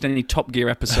ever watched any Top Gear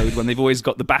episode when they've always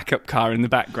got the backup car in the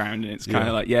background, and it's kind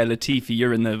of like, Latifi,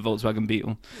 you're in the Volkswagen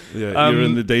Beetle. Yeah, you're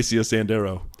in the Dacia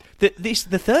Sandero.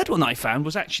 The third one I found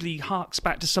was actually harks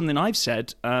back to something I've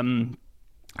said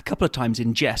a couple of times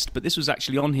in jest, but this was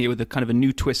actually on here with a kind of a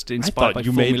new twist inspired by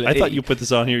Formula E. I thought you put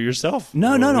this on here yourself.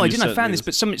 No, I didn't. I found this,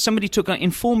 but somebody took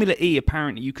in Formula E.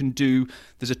 Apparently, you can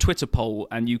there's a Twitter poll,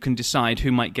 and you can decide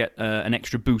who might get an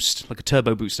extra boost, like a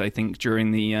turbo boost, I think,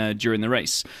 during the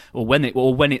race, or when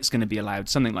it's going to be allowed,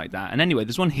 something like that. And anyway,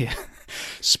 there's one here: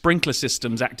 sprinkler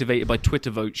systems activated by Twitter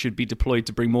vote should be deployed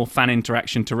to bring more fan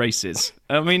interaction to races.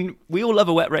 I mean, we all love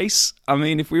a wet race. I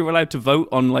mean, if we were allowed to vote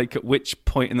on like at which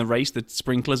point in the race the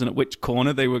sprinklers and at which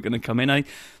corner they were going to come in,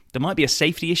 there might be a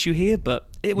safety issue here, but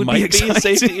it would be exciting. A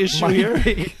safety issue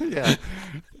here.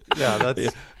 Yeah,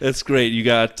 that's great. You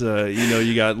got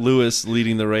you got Lewis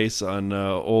leading the race on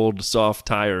old soft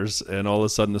tires, and all of a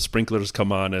sudden the sprinklers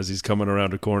come on as he's coming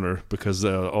around a corner because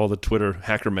all the Twitter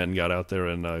hacker men got out there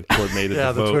and coordinated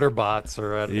the vote. The Twitter bots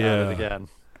are at it again.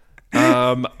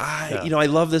 I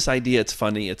love this idea. It's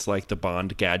funny. It's like the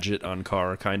Bond gadget on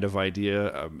car kind of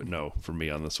idea. No, for me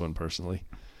on this one personally.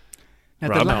 Now,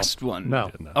 Rob? the last one.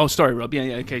 No. Oh, sorry, Rob. Yeah.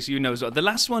 Okay, so as well. The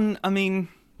last one, I mean,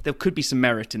 there could be some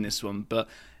merit in this one, but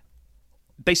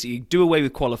basically do away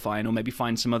with qualifying, or maybe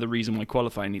find some other reason why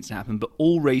qualifying needs to happen, but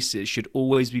all races should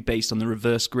always be based on the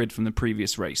reverse grid from the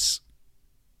previous race.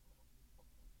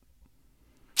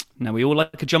 Now, we all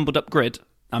like a jumbled up grid.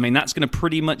 I mean, that's going to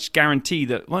pretty much guarantee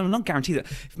that. Well, not guarantee that.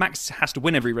 If Max has to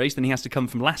win every race, then he has to come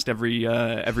from last every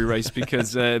race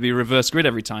because it'll be a reverse grid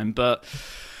every time. But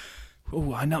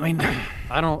I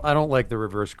don't like the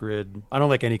reverse grid. I don't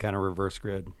like any kind of reverse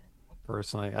grid,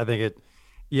 personally. I think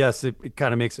it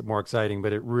kind of makes it more exciting,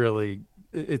 but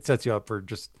it sets you up for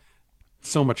just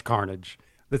so much carnage.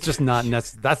 That's just not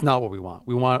that's not what we want.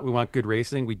 We want good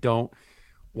racing. We don't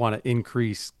want to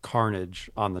increase carnage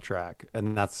on the track,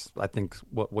 and that's, I think,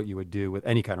 what you would do with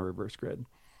any kind of reverse grid.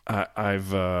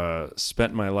 I've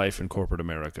spent my life in corporate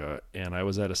America, and I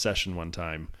was at a session one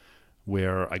time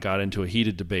where I got into a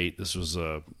heated debate. This was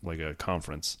like a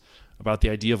conference about the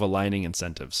idea of aligning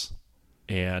incentives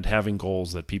and having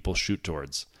goals that people shoot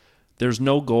towards. There's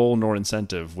no goal nor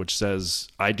incentive which says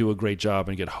I do a great job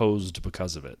and get hosed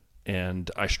because of it, and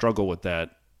I struggle with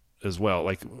that as well.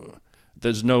 Like,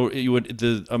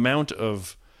 the amount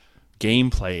of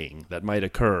game playing that might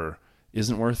occur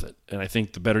isn't worth it. And I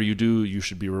think the better you do, you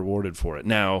should be rewarded for it.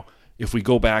 Now, if we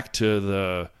go back to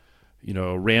the,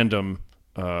 random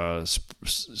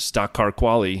stock car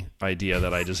quali idea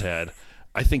that I just had,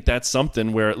 I think that's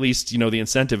something where at least, the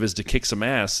incentive is to kick some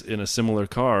ass in a similar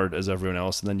card as everyone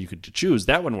else, and then you could choose.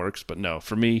 That one works, but no,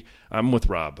 for me, I'm with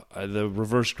Rob. The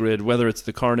reverse grid, whether it's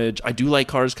the carnage, I do like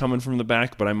cars coming from the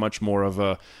back, but I'm much more of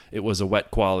it was a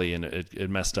wet quali and it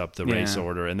messed up the race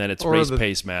order, and then it's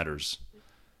pace matters.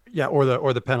 Yeah, or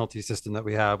the penalty system that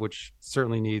we have, which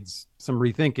certainly needs some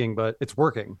rethinking, but it's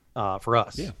working for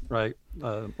us. Yeah, right.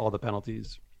 All the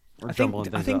penalties. I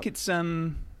think it's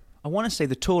I want to say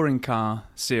the touring car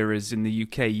series in the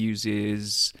UK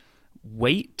uses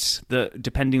weight that,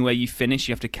 depending where you finish,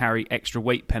 you have to carry extra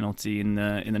weight penalty in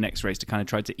the next race to kind of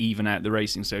try to even out the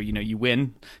racing. So you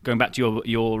win. Going back to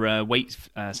your weight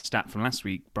stat from last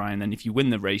week, Brian. Then if you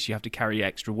win the race, you have to carry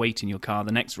extra weight in your car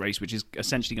the next race, which is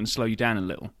essentially going to slow you down a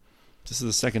little. This is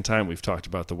the second time we've talked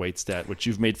about the weight stat, which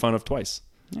you've made fun of twice.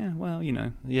 Yeah, well,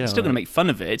 I'm still going to make fun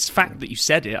of it. It's the fact that you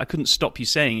said it. I couldn't stop you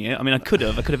saying it. I mean, I could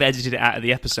have edited it out of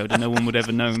the episode and no one would have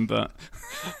ever known, but...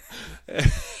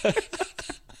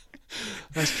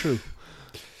 That's true.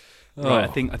 Right, I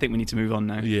think we need to move on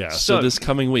now. Yeah, so this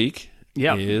coming week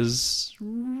is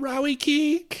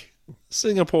Rawikeek,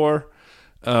 Singapore.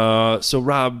 So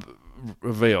Rob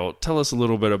Vale, tell us a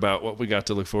little bit about what we got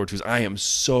to look forward to. I am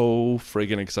so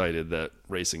friggin' excited that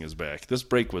racing is back. This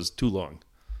break was too long.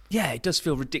 Yeah, it does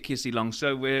feel ridiculously long.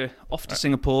 So we're off to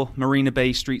Singapore, Marina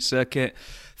Bay Street Circuit,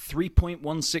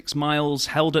 3.16 miles,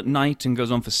 held at night and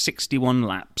goes on for 61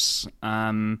 laps.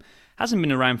 Had hasn't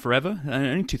been around forever.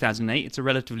 Only 2008. It's a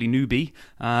relatively newbie.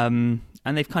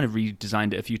 And they've kind of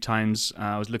redesigned it a few times.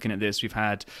 I was looking at this. We've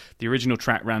had the original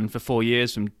track ran for 4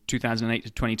 years, from 2008 to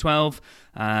 2012.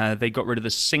 They got rid of the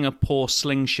Singapore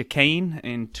Sling Chicane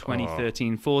in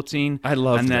 2013-14. I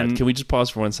love that. Can we just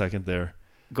pause for 1 second there?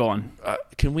 Go on.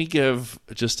 Can we give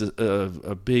just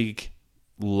a big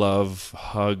love,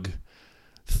 hug,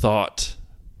 thought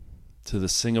to the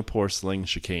Singapore Sling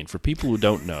Chicane? For people who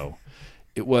don't know,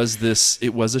 it was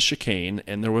a chicane,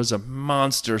 and there was a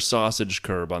monster sausage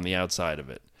curb on the outside of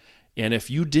it. And if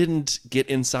you didn't get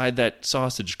inside that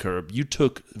sausage curb, you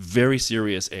took very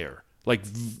serious air. Like,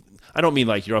 I don't mean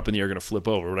like you're up in the air going to flip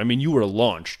over, but I mean you were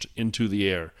launched into the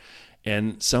air.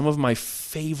 And some of my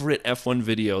favorite F1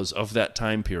 videos of that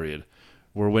time period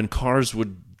were when cars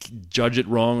would judge it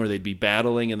wrong, or they'd be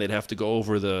battling and they'd have to go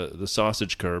over the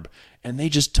sausage curb, and they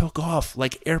just took off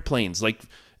like airplanes,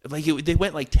 they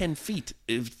went like 10 feet,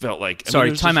 it felt like.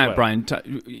 Sorry, time out, Brian.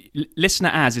 Listener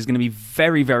Az is going to be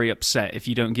very, very upset if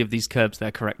you don't give these curbs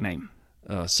their correct name.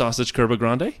 Sausage Curb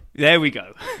Grande? There we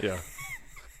go. Yeah.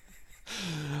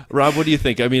 Rob, what do you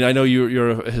think? I mean, I know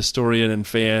you're a historian and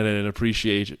fan and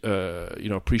appreciate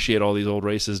all these old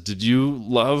races. Did you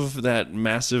love that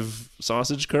massive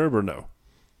sausage curb or no?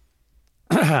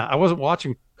 I wasn't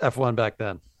watching F1 back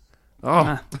then.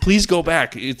 Oh, please go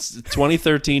back. It's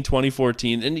 2013,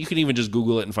 2014, and you can even just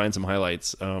Google it and find some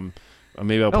highlights.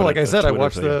 Maybe I'll. No, like I said, I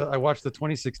watched thing. I watched the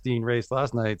 2016 race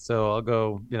last night, so I'll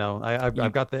go.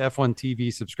 I've got the F1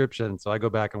 TV subscription, so I go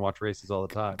back and watch races all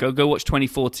the time. Go watch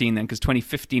 2014 then, because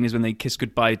 2015 is when they kissed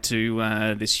goodbye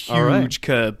to this huge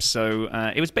curb. So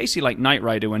it was basically like Knight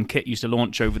Rider when Kit used to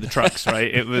launch over the trucks,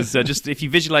 right? It was just, if you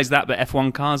visualize that, but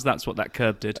F1 cars, that's what that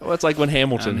curb did. Well, it's like when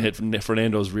Hamilton hit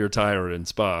Fernando's rear tire in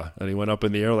Spa, and he went up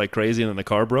in the air like crazy, and then the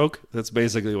car broke. That's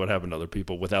basically what happened to other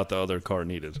people without the other car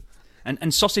needed.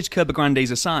 And Sausage Curb Grandes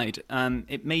aside,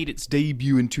 it made its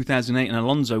debut in 2008 and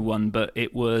Alonso won, but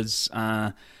it was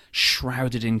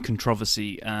shrouded in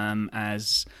controversy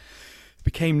as it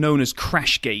became known as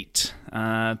Crashgate.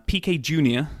 PK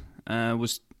Jr.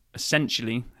 Was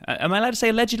essentially... am I allowed to say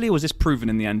allegedly, or was this proven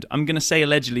in the end? I'm going to say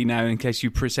allegedly now in case you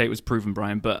say it was proven,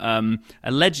 Brian, but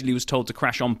allegedly was told to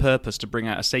crash on purpose to bring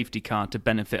out a safety car to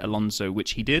benefit Alonso,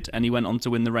 which he did, and he went on to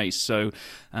win the race. So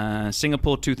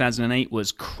Singapore 2008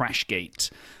 was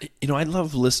Crashgate. I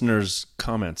love listeners'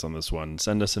 comments on this one.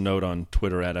 Send us a note on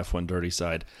Twitter at F1 Dirty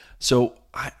Side. So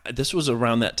this was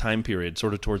around that time period,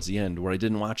 sort of towards the end, where I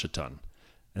didn't watch a ton.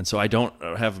 And so I don't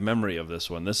have memory of this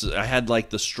one. I had like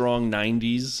the strong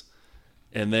 90s,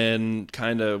 and then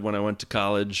kind of when I went to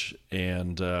college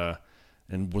and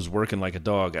was working like a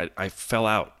dog, I fell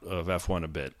out of F1 a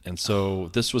bit. And so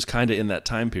this was kind of in that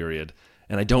time period,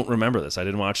 and I don't remember this. I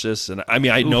didn't watch this, and I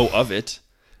mean I know of it,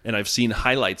 and I've seen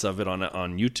highlights of it on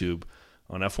YouTube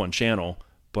on F1 channel,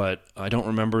 but I don't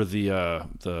remember the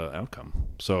outcome.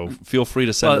 So feel free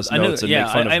to send us notes and make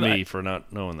fun of me for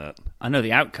not knowing that. I know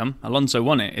the outcome. Alonso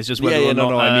won it. It's just whether or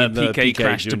not I mean PK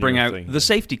crashed to bring out thing, the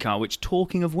safety car, which,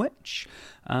 talking of which,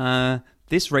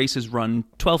 this race has run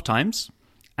 12 times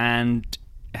and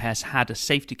has had a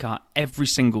safety car every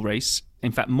single race.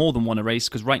 In fact, more than one a race,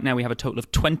 because right now we have a total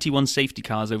of 21 safety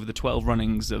cars over the 12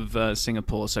 runnings of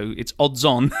Singapore. So it's odds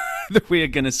on that we are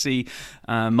going to see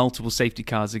multiple safety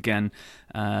cars again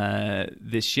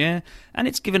this year. And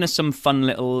it's given us some fun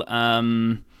little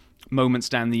moments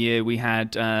down the year. We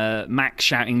had Max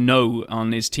shouting no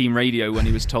on his team radio when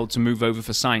he was told to move over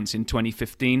for Sainz in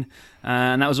 2015.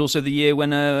 And that was also the year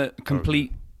when a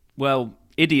complete,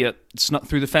 idiot snuck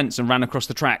through the fence and ran across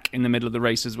the track in the middle of the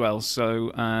race as well.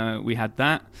 So we had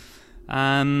that.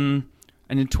 And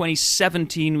in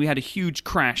 2017, we had a huge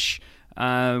crash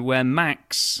where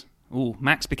Max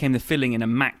became the filling in a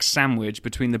Max sandwich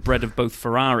between the bread of both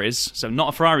Ferraris. So not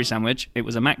a Ferrari sandwich, it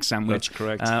was a Max sandwich. That's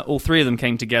correct. All three of them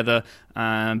came together.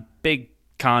 Big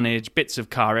carnage, bits of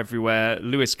car everywhere.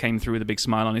 Lewis came through with a big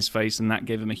smile on his face, and that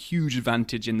gave him a huge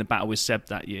advantage in the battle with Seb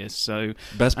that year. So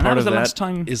best part of that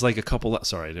time... is like a couple.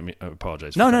 Sorry, I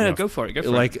apologize. No, go for it.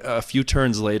 Like a few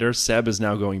turns later, Seb is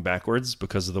now going backwards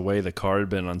because of the way the car had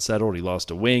been unsettled. He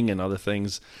lost a wing and other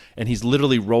things, and he's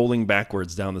literally rolling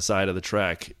backwards down the side of the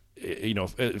track.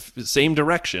 Same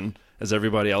direction as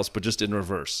everybody else, but just in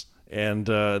reverse. And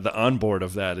the onboard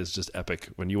of that is just epic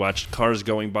when you watch cars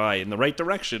going by in the right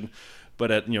direction, but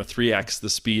at 3x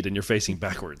the speed, and you're facing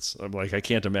backwards. I'm like, I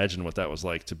can't imagine what that was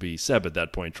like to be Seb at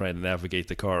that point, trying to navigate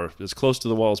the car as close to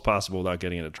the wall as possible without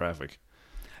getting into traffic.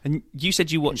 And you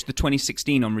said you watched the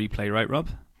 2016 on replay, right, Rob?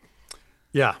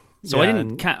 Yeah. So I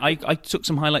didn't. I took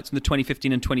some highlights from the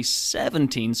 2015 and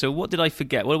 2017. So what did I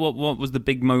forget? What was the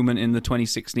big moment in the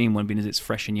 2016 one, being as it's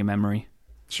fresh in your memory?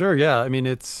 Sure, yeah. I mean,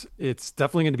 it's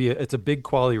definitely going to be it's a big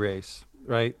quality race,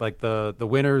 right? Like the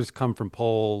winners come from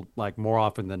pole like more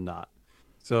often than not.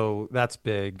 So that's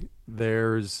big.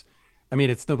 I mean,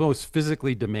 it's the most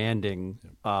physically demanding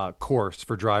course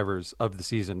for drivers of the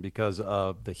season because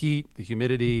of the heat, the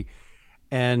humidity,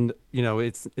 and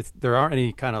it's there aren't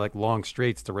any kind of like long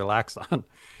straights to relax on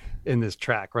in this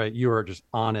track, right? You are just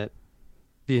on it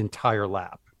the entire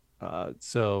lap.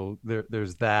 So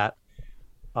there's that.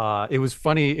 It was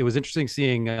funny. It was interesting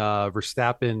seeing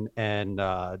Verstappen and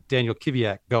Daniel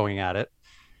Kvyat going at it.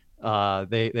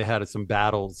 They had some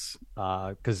battles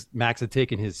because Max had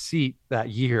taken his seat that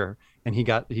year and he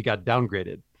got downgraded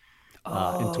in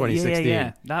 2016.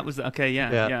 Yeah. That was okay.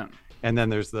 Yeah. And then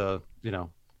there's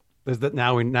there's the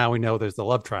now we know there's the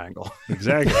love triangle.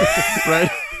 Exactly. Right.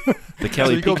 The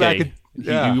Kelly So you go back Piquet.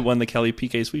 and- You won the Kelly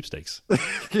Piquet sweepstakes.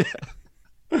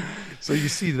 So you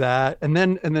see that, and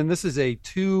then this is a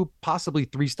 2, possibly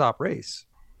 3-stop race.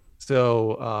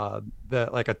 So the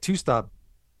like a 2-stop,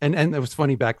 and it was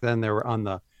funny back then. They were on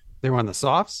the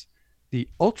softs, the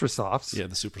ultra softs, Yeah,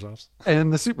 the super softs.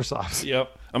 and the super softs,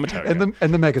 Yep. I'm a tire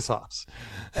and the mega softs,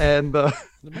 and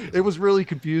it was really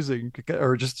confusing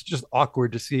or just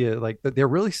awkward to see it. Like they're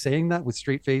really saying that with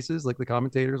straight faces, like the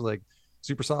commentators, like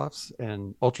super softs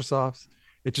and ultra softs.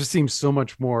 It just seems so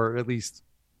much more, at least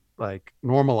like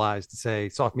normalized to say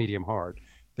soft, medium, hard.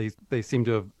 They seem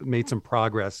to have made some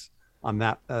progress on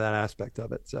that aspect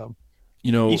of it. So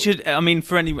You should. I mean,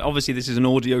 for any obviously this is an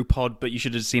audio pod, but you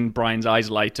should have seen Brian's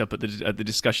eyes light up at the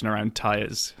discussion around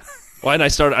tires. Well, and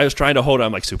I was trying to hold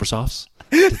on, like super softs.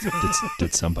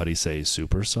 Did somebody say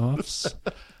super softs?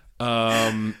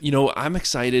 I'm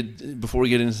excited. Before we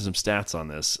get into some stats on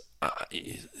this,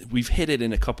 we've hit it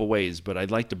in a couple ways, but I'd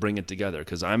like to bring it together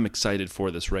because I'm excited for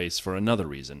this race for another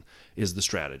reason, is the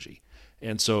strategy.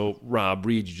 And so, Rob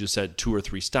Reed, you just said 2 or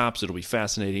 3 stops. It'll be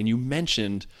fascinating. You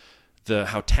mentioned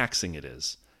how taxing it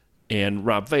is. And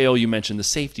Rob Vale, you mentioned the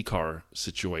safety car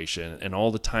situation and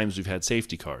all the times we've had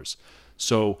safety cars.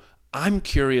 So I'm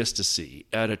curious to see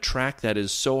at a track that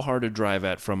is so hard to drive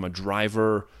at from a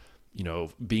driver,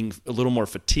 being a little more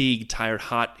fatigued, tired,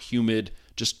 hot, humid,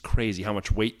 just crazy how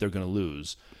much weight they're going to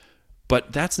lose.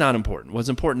 But that's not important. What's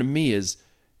important to me is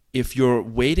if you're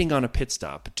waiting on a pit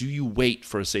stop, do you wait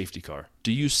for a safety car?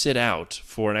 Do you sit out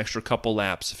for an extra couple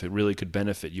laps if it really could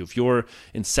benefit you? If you're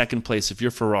in second place, if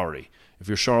you're Ferrari, if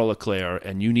you're Charles Leclerc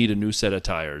and you need a new set of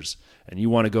tires and you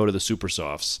want to go to the super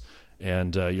softs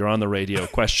and you're on the radio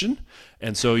question,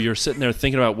 and so you're sitting there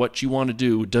thinking about what you want to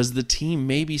do, does the team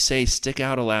maybe say stick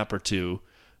out a lap or two,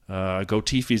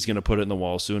 Tifi's going to put it in the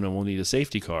wall soon and we'll need a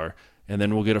safety car, and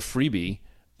then we'll get a freebie?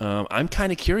 I'm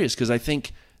kind of curious because I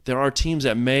think there are teams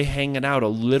that may hang it out a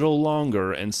little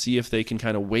longer and see if they can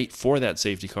kind of wait for that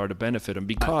safety car to benefit them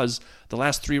because the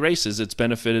last 3 races it's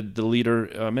benefited the leader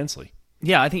immensely.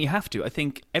 Yeah, I think you have to. I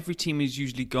think every team has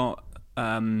usually got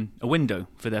a window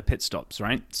for their pit stops,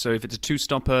 right? So if it's a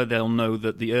 2-stopper, they'll know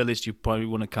that the earliest you probably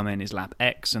want to come in is lap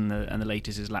X and the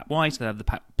latest is lap Y, so they have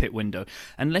the pit window.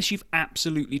 Unless you've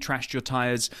absolutely trashed your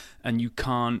tyres and you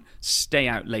can't stay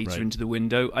out later into the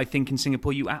window, I think in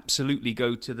Singapore you absolutely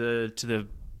go to the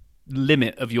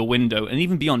limit of your window, and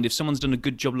even beyond. If someone's done a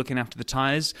good job looking after the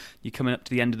tyres, you're coming up to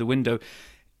the end of the window.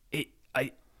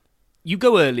 You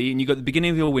go early and you go at the beginning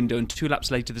of your window, and 2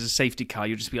 laps later there's a safety car.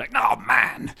 You'll just be like, "Oh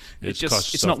man,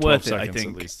 it's not worth it." I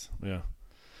think. At least. Yeah.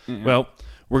 Well,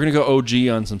 we're gonna go OG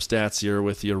on some stats here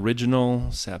with the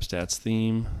original SAP Stats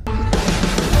theme.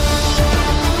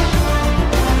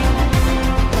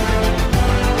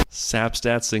 SAP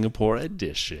Stats Singapore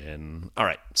edition. All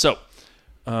right, so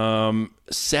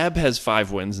Seb has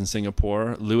 5 wins in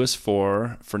Singapore, Lewis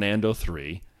 4, Fernando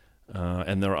 3.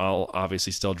 And they're all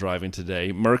obviously still driving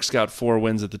today. Merck's got 4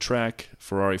 wins at the track,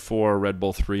 Ferrari 4, Red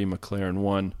Bull 3, McLaren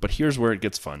 1. But here's where it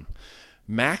gets fun.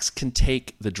 Max can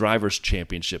take the Drivers'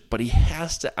 Championship, but he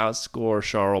has to outscore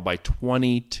Charles by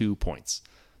 22 points.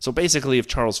 So basically, if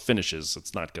Charles finishes,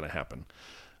 it's not going to happen.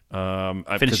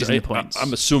 Finishes in the points.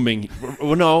 I'm assuming...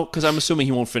 Well, no, because I'm assuming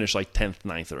he won't finish like 10th,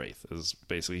 9th, or 8th. Is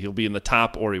basically, he'll be in the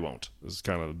top or he won't. This is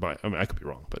kind of... I mean, I could be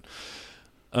wrong, but...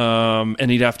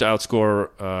 and he'd have to outscore,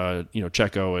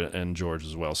 Checo and George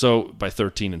as well. So by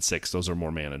 13 and 6, those are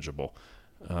more manageable.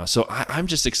 So I'm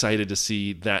just excited to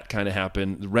see that kind of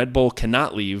happen. Red Bull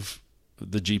cannot leave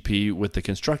the GP with the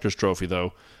Constructors' Trophy,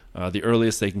 though. The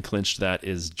earliest they can clinch that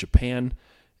is Japan.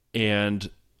 And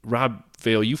Rob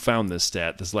Vale, you found this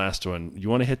stat, this last one. You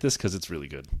want to hit this because it's really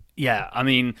good. Yeah, I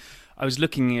mean, I was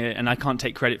looking at it, and I can't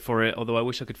take credit for it, although I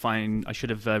wish I could find... I should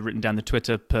have written down the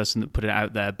Twitter person that put it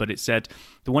out there, but it said,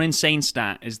 the one insane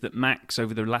stat is that Max,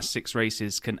 over the last 6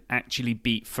 races, can actually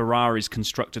beat Ferrari's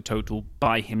constructor total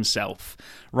by himself.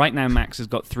 Right now, Max has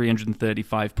got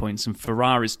 335 points, and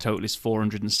Ferrari's total is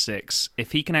 406.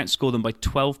 If he can outscore them by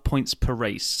 12 points per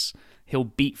race, he'll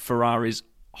beat Ferrari's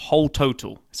whole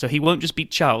total. So he won't just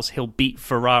beat Charles, he'll beat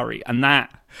Ferrari. And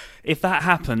that, if that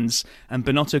happens, and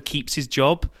Binotto keeps his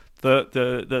job...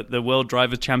 The world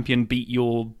driver champion beat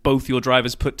both your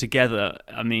drivers put together.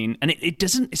 I mean, and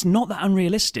it's not that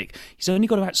unrealistic. He's only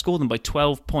got to outscore them by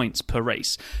 12 points per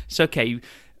race. It's okay.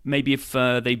 Maybe if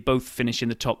they both finish in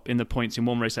the points in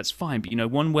one race, that's fine. But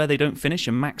one where they don't finish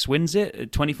and Max wins it, a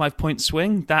 25-point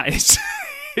swing, that is,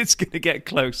 it's going to get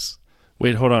close.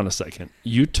 Wait, hold on a second.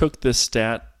 You took this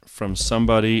stat from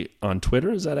somebody on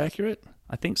Twitter. Is that accurate?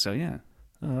 I think so. Yeah.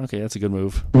 Oh, okay, that's a good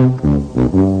move.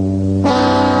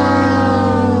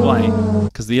 Why?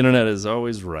 Because the internet is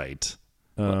always right.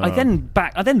 I then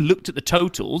looked at the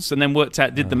totals and then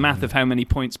did the math of how many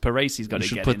points per race he's got to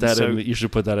get You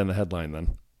should put that in the headline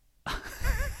then.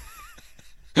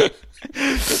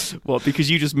 What?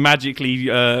 Because you just magically,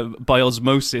 by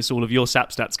osmosis, all of your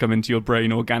SAP stats come into your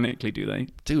brain organically, do they?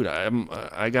 Dude,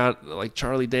 I got, like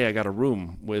Charlie Day, I got a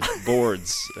room with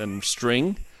boards and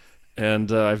string.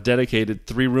 And I've dedicated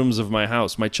 3 rooms of my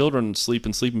house. My children sleep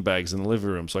in sleeping bags in the living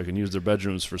room so I can use their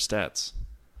bedrooms for stats.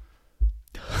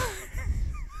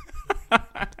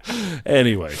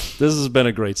 Anyway, this has been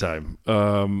a great time.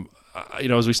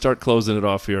 As we start closing it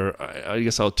off here, I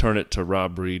guess I'll turn it to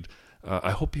Rob Reed.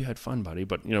 I hope you had fun, buddy.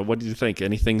 But, what do you think?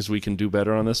 Any things we can do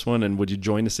better on this one? And would you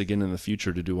join us again in the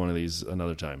future to do one of these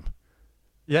another time?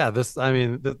 Yeah, this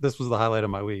was the highlight of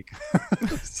my week.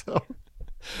 So...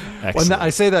 Excellent. Well, I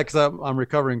say that because I'm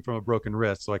recovering from a broken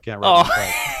wrist, so I can't ride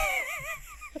my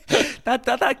bike.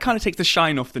 That kind of takes the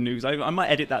shine off the news. I might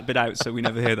edit that bit out so we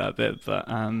never hear that bit. But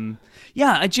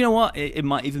yeah, do you know what? It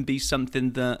might even be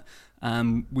something that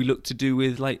we look to do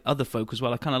with like other folk as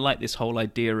well. I kind of like this whole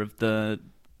idea of the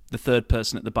third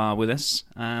person at the bar with us.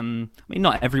 I mean,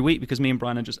 not every week because me and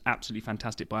Brian are just absolutely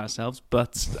fantastic by ourselves,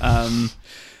 but.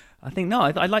 I think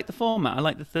I like the format. I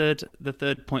like the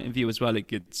third point of view as well. It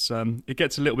gets a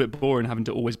little bit boring having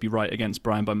to always be right against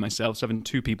Brian by myself. So having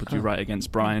 2 people to be right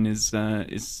against Brian is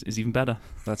even better.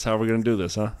 That's how we're going to do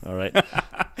this, huh? All right.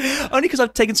 Only because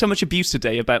I've taken so much abuse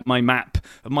today about my map,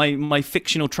 my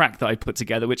fictional track that I put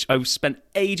together, which I've spent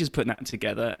ages putting that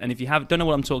together. And if you don't know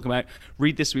what I'm talking about,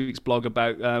 read this week's blog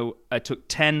about I took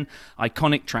 10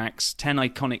 iconic tracks, 10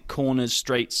 iconic corners,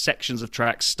 straights, sections of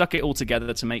tracks, stuck it all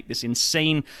together to make this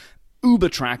insane Uber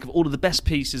track of all of the best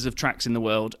pieces of tracks in the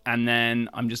world, and then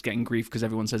I'm just getting grief because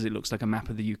everyone says it looks like a map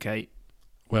of the UK.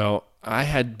 Well, I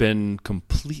had been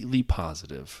completely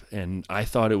positive, and I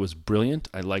thought it was brilliant.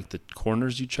 I liked the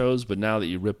corners you chose, but now that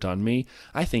you ripped on me,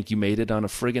 I think you made it on a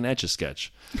friggin'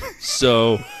 Etch-a-Sketch.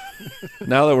 So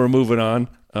now that we're moving on...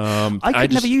 I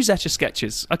could never use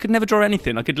Etch-a-Sketches. I could never draw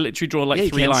anything. I could literally draw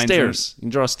like 3 lines. Stairs. You can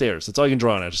draw stairs. That's all you can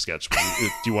draw on Etch-a-Sketch. Do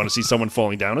you want to see someone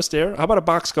falling down a stair? How about a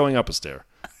box going up a stair?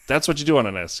 That's what you do on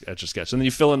an Etch-a-Sketch. And then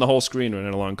you fill in the whole screen in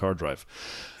a long car drive.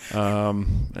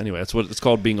 Anyway, that's what it's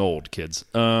called being old, kids.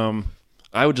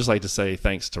 I would just like to say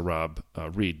thanks to Rob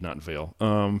Reed, not Vale,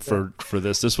 for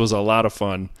this. This was a lot of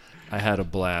fun. I had a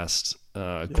blast.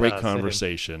 Great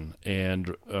conversation.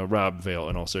 And Rob Vale,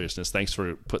 in all seriousness, thanks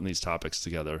for putting these topics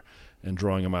together and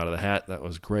drawing them out of the hat. That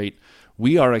was great.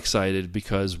 We are excited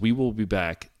because we will be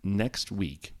back next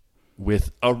week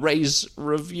with a race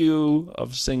review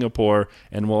of Singapore,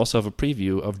 and we'll also have a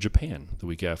preview of Japan the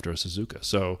week after Suzuka.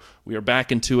 So we are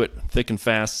back into it thick and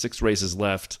fast, 6 races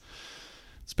left.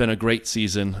 It's been a great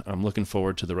season. I'm looking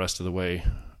forward to the rest of the way.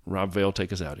 Rob Vale,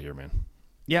 take us out of here, man.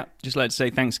 Yeah, just like to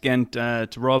say thanks again to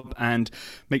Rob, and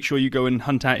make sure you go and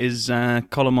hunt out his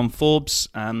column on Forbes.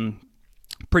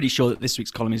 Pretty sure that this week's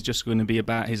column is just going to be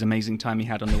about his amazing time he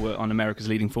had on America's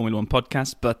leading Formula One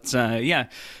podcast. But yeah,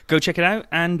 go check it out,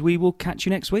 and we will catch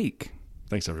you next week.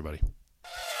 Thanks, everybody.